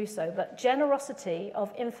time to do so, but generosity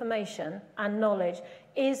of information and knowledge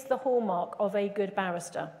is the hallmark of a good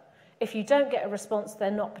barrister. If you don't get a response,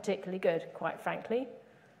 they're not particularly good, quite frankly.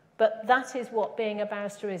 But that is what being a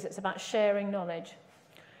barrister is. It's about sharing knowledge.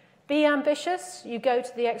 Be ambitious, you go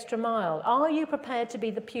to the extra mile. Are you prepared to be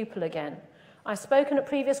the pupil again? I've spoken at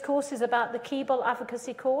previous courses about the Keeble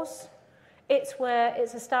advocacy course. It's where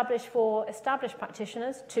it's established for established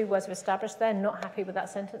practitioners, 2 words of established, they're not happy with that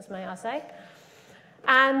sentence, may I say.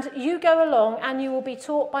 And you go along and you will be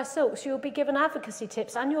taught by silks, you'll be given advocacy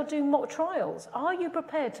tips, and you'll do mock trials. Are you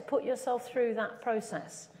prepared to put yourself through that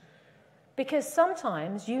process? Because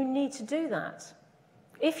sometimes you need to do that.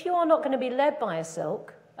 If you are not going to be led by a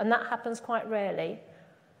silk, and that happens quite rarely,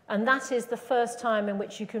 and that is the first time in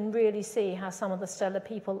which you can really see how some of the stellar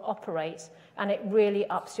people operate, and it really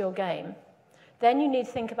ups your game, then you need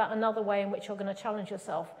to think about another way in which you're going to challenge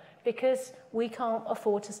yourself, because we can't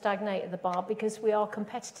afford to stagnate at the bar, because we are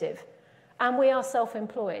competitive, and we are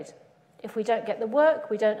self-employed. If we don't get the work,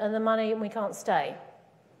 we don't earn the money, and we can't stay.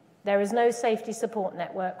 There is no safety support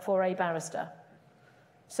network for a barrister.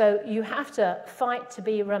 So you have to fight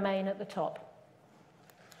to remain at the top.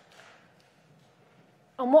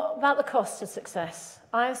 And what about the cost of success?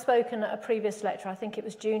 I have spoken at a previous lecture, I think it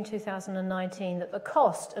was June 2019, that the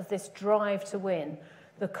cost of this drive to win,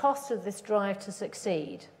 the cost of this drive to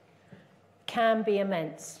succeed, can be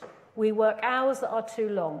immense. We work hours that are too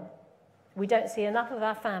long. We don't see enough of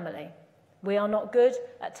our family. We are not good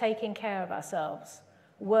at taking care of ourselves.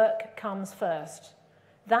 Work comes first.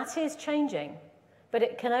 That is changing, but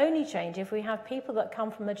it can only change if we have people that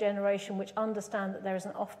come from a generation which understand that there is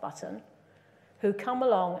an off button, who come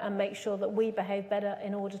along and make sure that we behave better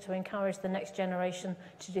in order to encourage the next generation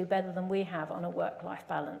to do better than we have on a work-life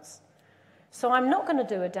balance. So I'm not going to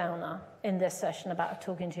do a downer in this session about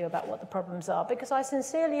talking to you about what the problems are, because I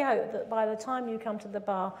sincerely hope that by the time you come to the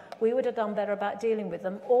bar, we would have done better about dealing with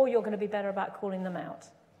them, or you're going to be better about calling them out.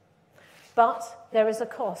 But there is a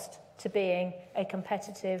cost to being a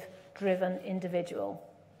competitive, driven individual.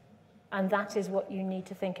 And that is what you need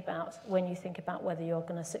to think about when you think about whether you're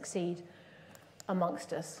going to succeed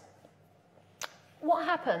amongst us. What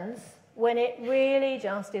happens when it really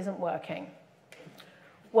just isn't working?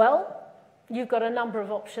 Well, you've got a number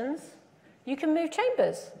of options. You can move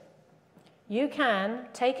chambers. You can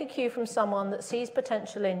take a cue from someone that sees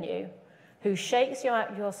potential in you, who shakes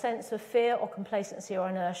your sense of fear or complacency or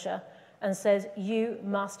inertia and says, you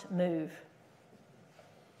must move.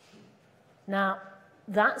 Now,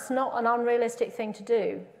 that's not an unrealistic thing to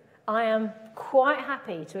do. I am quite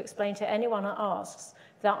happy to explain to anyone who asks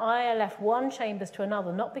that I left one chambers to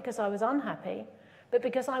another, not because I was unhappy, but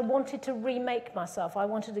because I wanted to remake myself. I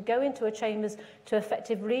wanted to go into a chambers to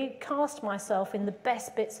effectively cast myself in the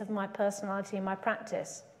best bits of my personality and my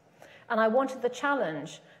practice. And I wanted the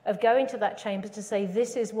challenge of going to that chamber to say,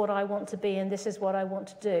 this is what I want to be and this is what I want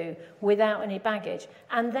to do without any baggage,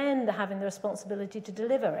 and then having the responsibility to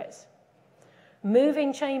deliver it.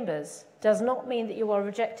 Moving chambers does not mean that you are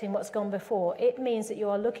rejecting what's gone before. It means that you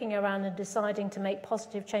are looking around and deciding to make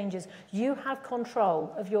positive changes. You have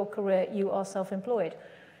control of your career. You are self-employed.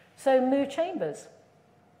 So move chambers.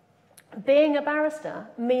 Being a barrister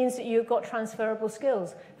means that you've got transferable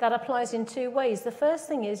skills. That applies in two ways. The first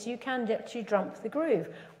thing is you can actually jump the groove.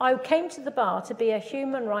 I came to the bar to be a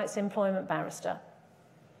human rights employment barrister.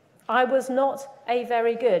 I was not a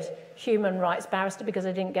very good human rights barrister because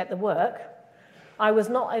I didn't get the work. I was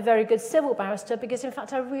not a very good civil barrister because, in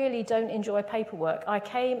fact, I really don't enjoy paperwork. I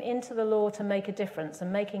came into the law to make a difference,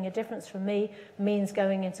 and making a difference for me means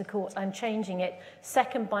going into court and changing it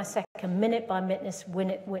second by second, minute by minute,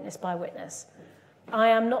 witness by witness. I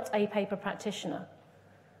am not a paper practitioner,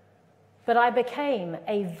 but I became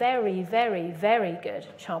a very, very, very good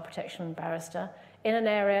child protection barrister in an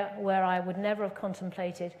area where I would never have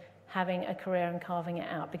contemplated having a career and carving it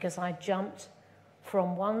out, because I jumped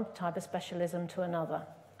from one type of specialism to another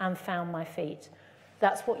and found my feet.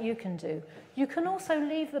 That's what you can do. You can also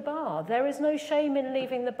leave the bar. There is no shame in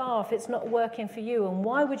leaving the bar if it's not working for you. And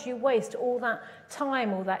why would you waste all that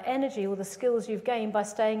time, all that energy, all the skills you've gained by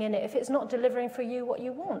staying in it if it's not delivering for you what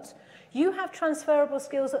you want? You have transferable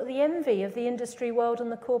skills that are the envy of the industry world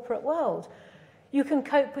and the corporate world. You can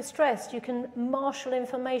cope with stress. You can marshal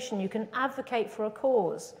information. You can advocate for a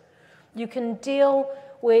cause. You can deal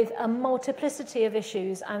with a multiplicity of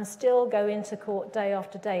issues and still go into court day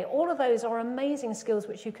after day. All of those are amazing skills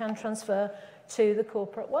which you can transfer to the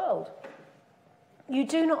corporate world. You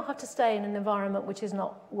do not have to stay in an environment which is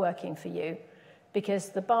not working for you, because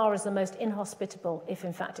the bar is the most inhospitable if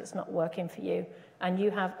in fact it's not working for you, and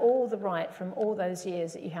you have all the right from all those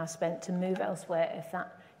years that you have spent to move elsewhere if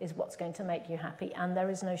that is what's going to make you happy, and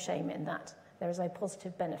there is no shame in that. There is a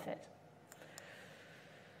positive benefit.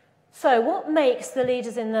 So what makes the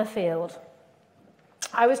leaders in their field?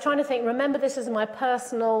 I was trying to think, remember this is my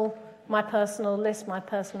personal list, my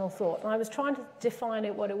personal thought, and I was trying to define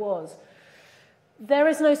it what it was. There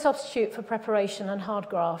is no substitute for preparation and hard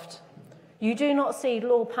graft. You do not see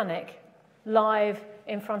Law Panic live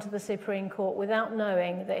in front of the Supreme Court without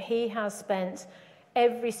knowing that he has spent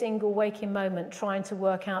every single waking moment trying to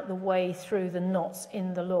work out the way through the knots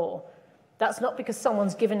in the law. That's not because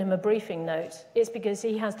someone's given him a briefing note. It's because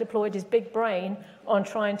he has deployed his big brain on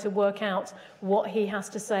trying to work out what he has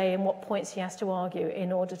to say and what points he has to argue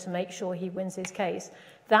in order to make sure he wins his case.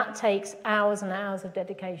 That takes hours and hours of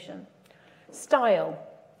dedication. Style.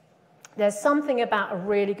 There's something about a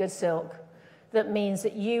really good silk that means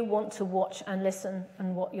that you want to watch and listen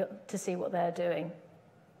and to see what they're doing.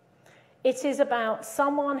 It is about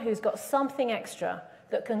someone who's got something extra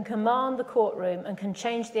that can command the courtroom and can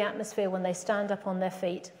change the atmosphere when they stand up on their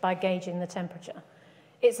feet by gauging the temperature.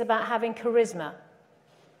 It's about having charisma.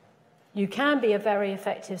 You can be a very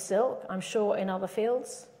effective silk, I'm sure, in other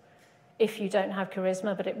fields, if you don't have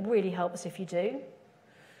charisma, but it really helps if you do.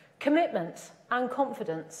 Commitment and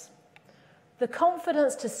confidence. The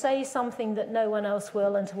confidence to say something that no one else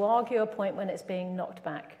will and to argue a point when it's being knocked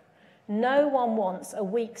back. No one wants a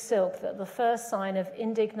weak silk that the first sign of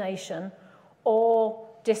indignation or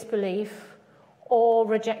disbelief or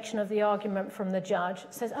rejection of the argument from the judge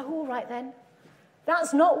says, oh, all right then.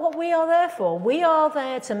 That's not what we are there for. We are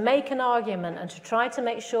there to make an argument and to try to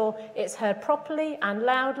make sure it's heard properly and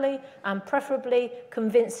loudly and preferably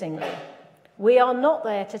convincingly. We are not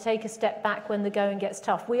there to take a step back when the going gets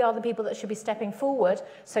tough. We are the people that should be stepping forward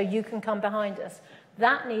so you can come behind us.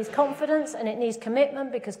 That needs confidence and it needs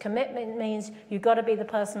commitment, because commitment means you've got to be the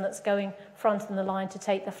person that's going front in the line to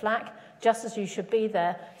take the flak, just as you should be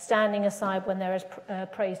there, standing aside when there is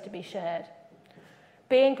praise to be shared.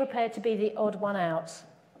 Being prepared to be the odd one out.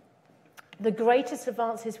 the greatest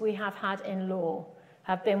advances we have had in law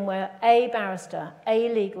have been where a barrister,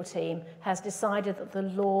 a legal team, has decided that the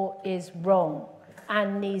law is wrong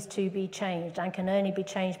and needs to be changed and can only be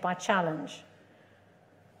changed by challenge.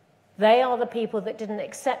 They are the people that didn't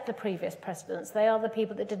accept the previous precedents. They are the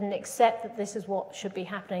people that didn't accept that this is what should be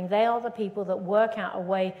happening. They are the people that work out a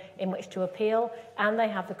way in which to appeal, and they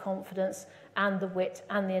have the confidence and the wit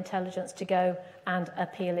and the intelligence to go and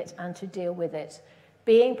appeal it and to deal with it.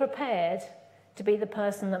 Being prepared to be the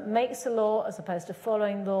person that makes the law as opposed to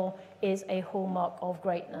following law is a hallmark of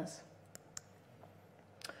greatness.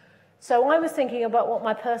 So I was thinking about what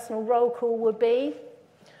my personal roll call would be,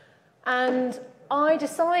 and I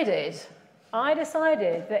decided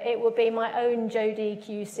that it would be my own Jo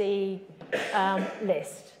DQC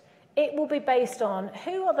list. It will be based on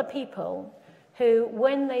who are the people who,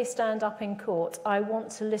 when they stand up in court, I want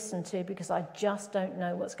to listen to because I just don't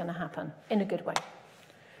know what's going to happen, in a good way.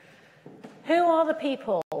 Who are the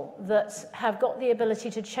people that have got the ability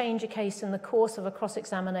to change a case in the course of a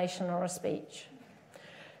cross-examination or a speech?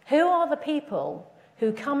 Who are the people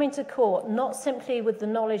who come into court not simply with the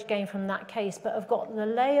knowledge gained from that case, but have got the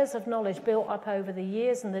layers of knowledge built up over the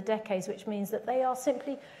years and the decades, which means that they are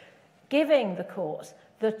simply giving the court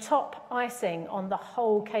the top icing on the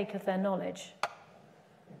whole cake of their knowledge?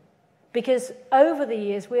 Because over the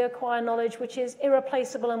years, we acquire knowledge which is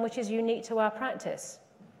irreplaceable and which is unique to our practice.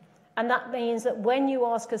 And that means that when you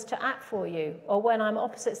ask us to act for you, or when I'm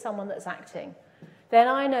opposite someone that's acting, then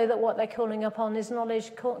I know that what they're calling upon is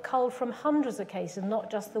knowledge culled from hundreds of cases, not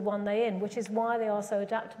just the one they're in, which is why they are so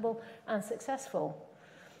adaptable and successful.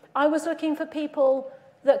 I was looking for people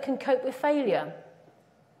that can cope with failure,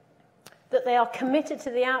 that they are committed to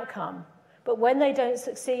the outcome, but when they don't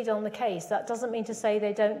succeed on the case, that doesn't mean to say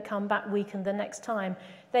they don't come back weakened the next time.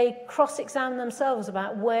 They cross-examine themselves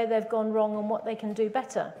about where they've gone wrong and what they can do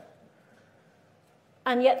better.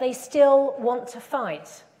 And yet they still want to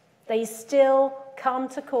fight. They still come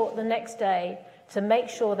to court the next day to make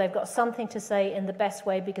sure they've got something to say in the best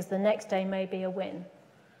way, because the next day may be a win.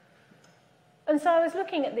 And so I was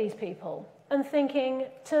looking at these people and thinking,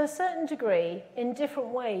 to a certain degree, in different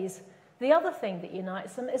ways, the other thing that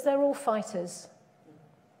unites them is they're all fighters.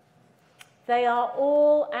 They are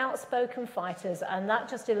all outspoken fighters, and that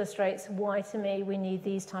just illustrates why, to me, we need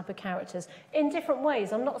these type of characters in different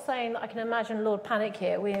ways. I'm not saying that I can imagine Lord Panic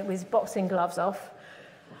here with his boxing gloves off,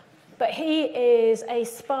 but he is a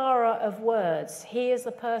sparrer of words. He is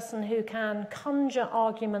the person who can conjure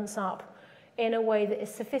arguments up in a way that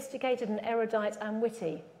is sophisticated and erudite and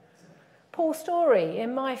witty. Paul Story,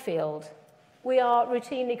 in my field, we are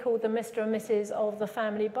routinely called the Mr. and Mrs. of the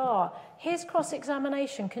family bar. His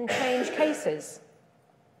cross-examination can change cases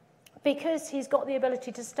because he's got the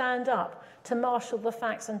ability to stand up, to marshal the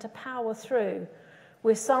facts and to power through,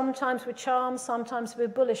 sometimes with charm, sometimes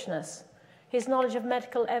with bullishness. His knowledge of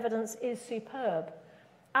medical evidence is superb.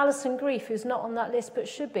 Alison Grief, who's not on that list but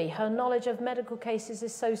should be, her knowledge of medical cases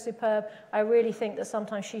is so superb, I really think that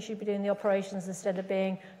sometimes she should be doing the operations instead of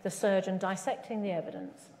being the surgeon dissecting the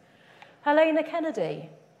evidence. Helena Kennedy,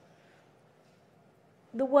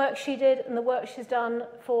 the work she did and the work she's done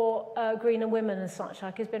for Greener Women and such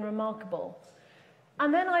like has been remarkable.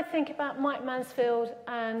 And then I think about Mike Mansfield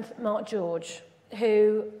and Mark George,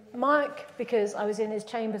 who, Mike, because I was in his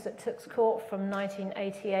chambers at Tooks Court from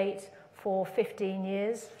 1988 for 15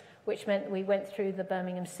 years, which meant we went through the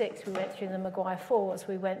Birmingham Six, we went through the Maguire Fours,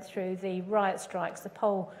 we went through the riot strikes, the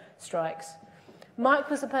poll strikes. Mike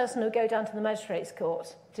was the person who would go down to the magistrates'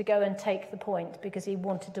 court to go and take the point because he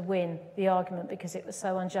wanted to win the argument because it was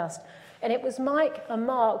so unjust. And it was Mike and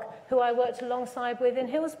Mark who I worked alongside with in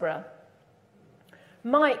Hillsborough.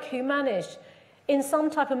 Mike, who managed, in some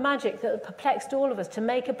type of magic that perplexed all of us, to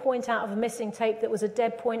make a point out of a missing tape that was a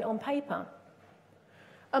dead point on paper.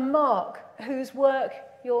 And Mark, whose work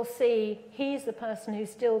you'll see, he's the person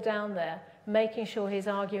who's still down there, making sure he's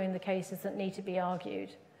arguing the cases that need to be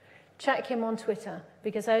argued. Check him on Twitter,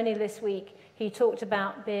 because only this week he talked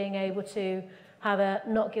about being able to have a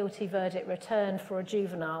not guilty verdict returned for a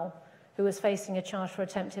juvenile who was facing a charge for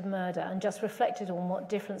attempted murder, and just reflected on what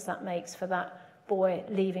difference that makes for that boy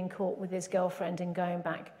leaving court with his girlfriend and going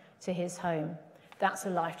back to his home. That's a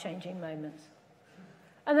life-changing moment.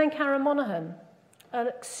 And then Karen Monaghan, a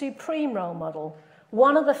supreme role model,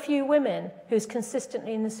 one of the few women who's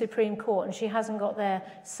consistently in the Supreme Court, and she hasn't got there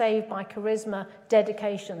save by charisma,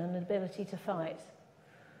 dedication, and ability to fight.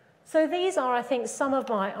 So these are, I think, some of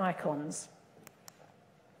my icons.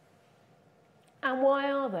 And why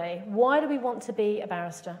are they? Why do we want to be a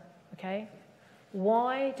barrister? Okay?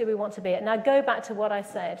 Why do we want to be it? Now go back to what I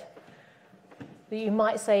said. That you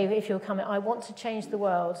might say, if you're coming, I want to change the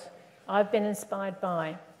world. I've been inspired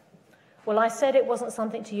by. Well, I said it wasn't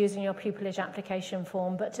something to use in your pupillage application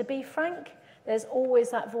form, but to be frank, there's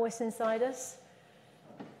always that voice inside us.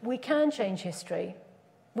 We can change history.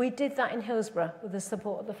 We did that in Hillsborough with the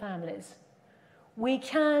support of the families. We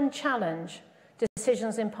can challenge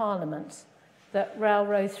decisions in Parliament that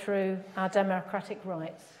railroad through our democratic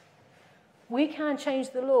rights. We can change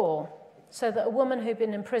the law so that a woman who'd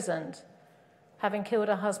been imprisoned, having killed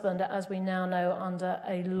her husband, as we now know, under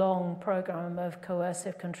a long programme of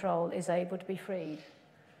coercive control, is able to be freed.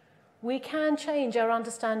 We can change our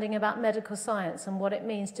understanding about medical science and what it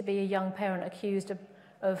means to be a young parent accused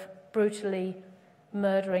of brutally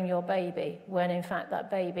murdering your baby, when in fact that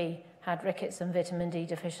baby had rickets and vitamin D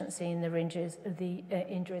deficiency and the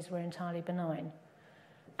injuries were entirely benign.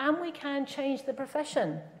 And we can change the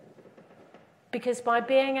profession, because by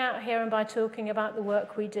being out here and by talking about the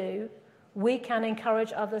work we do, we can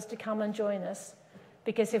encourage others to come and join us.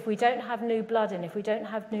 Because if we don't have new blood in, if we don't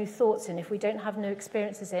have new thoughts in, if we don't have new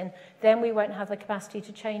experiences in, then we won't have the capacity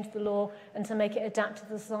to change the law and to make it adapt to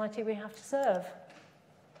the society we have to serve.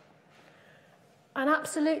 And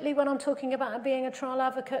absolutely, when I'm talking about being a trial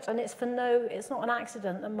advocate, and it's not an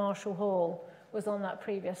accident that Marshall Hall was on that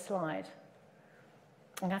previous slide.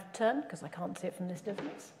 I'm going to have to turn because I can't see it from this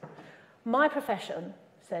distance. My profession,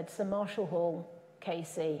 said Sir Marshall Hall,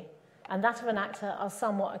 KC, and that of an actor are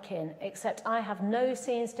somewhat akin, except I have no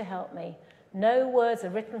scenes to help me. No words are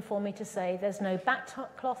written for me to say. There's no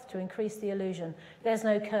backcloth to increase the illusion. There's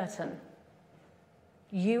no curtain.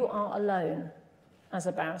 You are alone as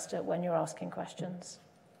a barrister when you're asking questions.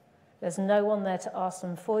 There's no one there to ask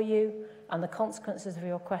them for you, and the consequences of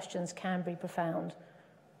your questions can be profound.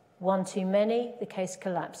 One too many, the case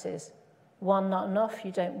collapses. One not enough,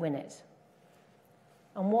 you don't win it.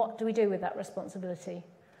 And what do we do with that responsibility?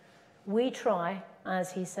 We try,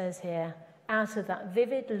 as he says here, out of that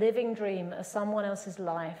vivid living dream of someone else's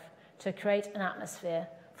life to create an atmosphere,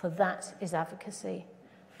 for that is advocacy.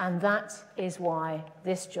 And that is why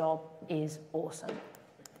this job is awesome.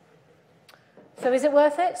 So is it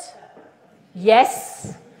worth it?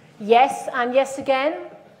 Yes. Yes, and yes again.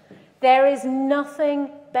 There is nothing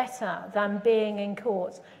better than being in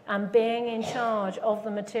court and being in charge of the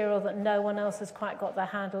material that no one else has quite got their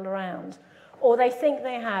handle around. Or they think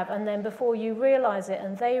they have, and then before you realise it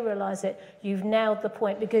and they realise it, you've nailed the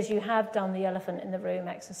point because you have done the elephant in the room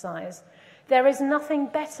exercise. There is nothing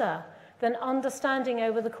better than understanding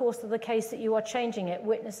over the course of the case that you are changing it,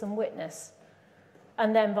 witness and witness,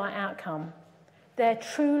 and then by outcome. There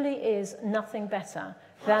truly is nothing better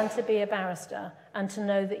than to be a barrister and to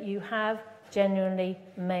know that you have genuinely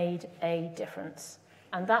made a difference.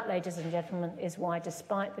 And that, ladies and gentlemen, is why,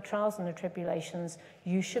 despite the trials and the tribulations,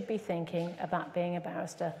 you should be thinking about being a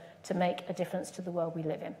barrister to make a difference to the world we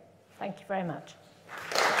live in. Thank you very much.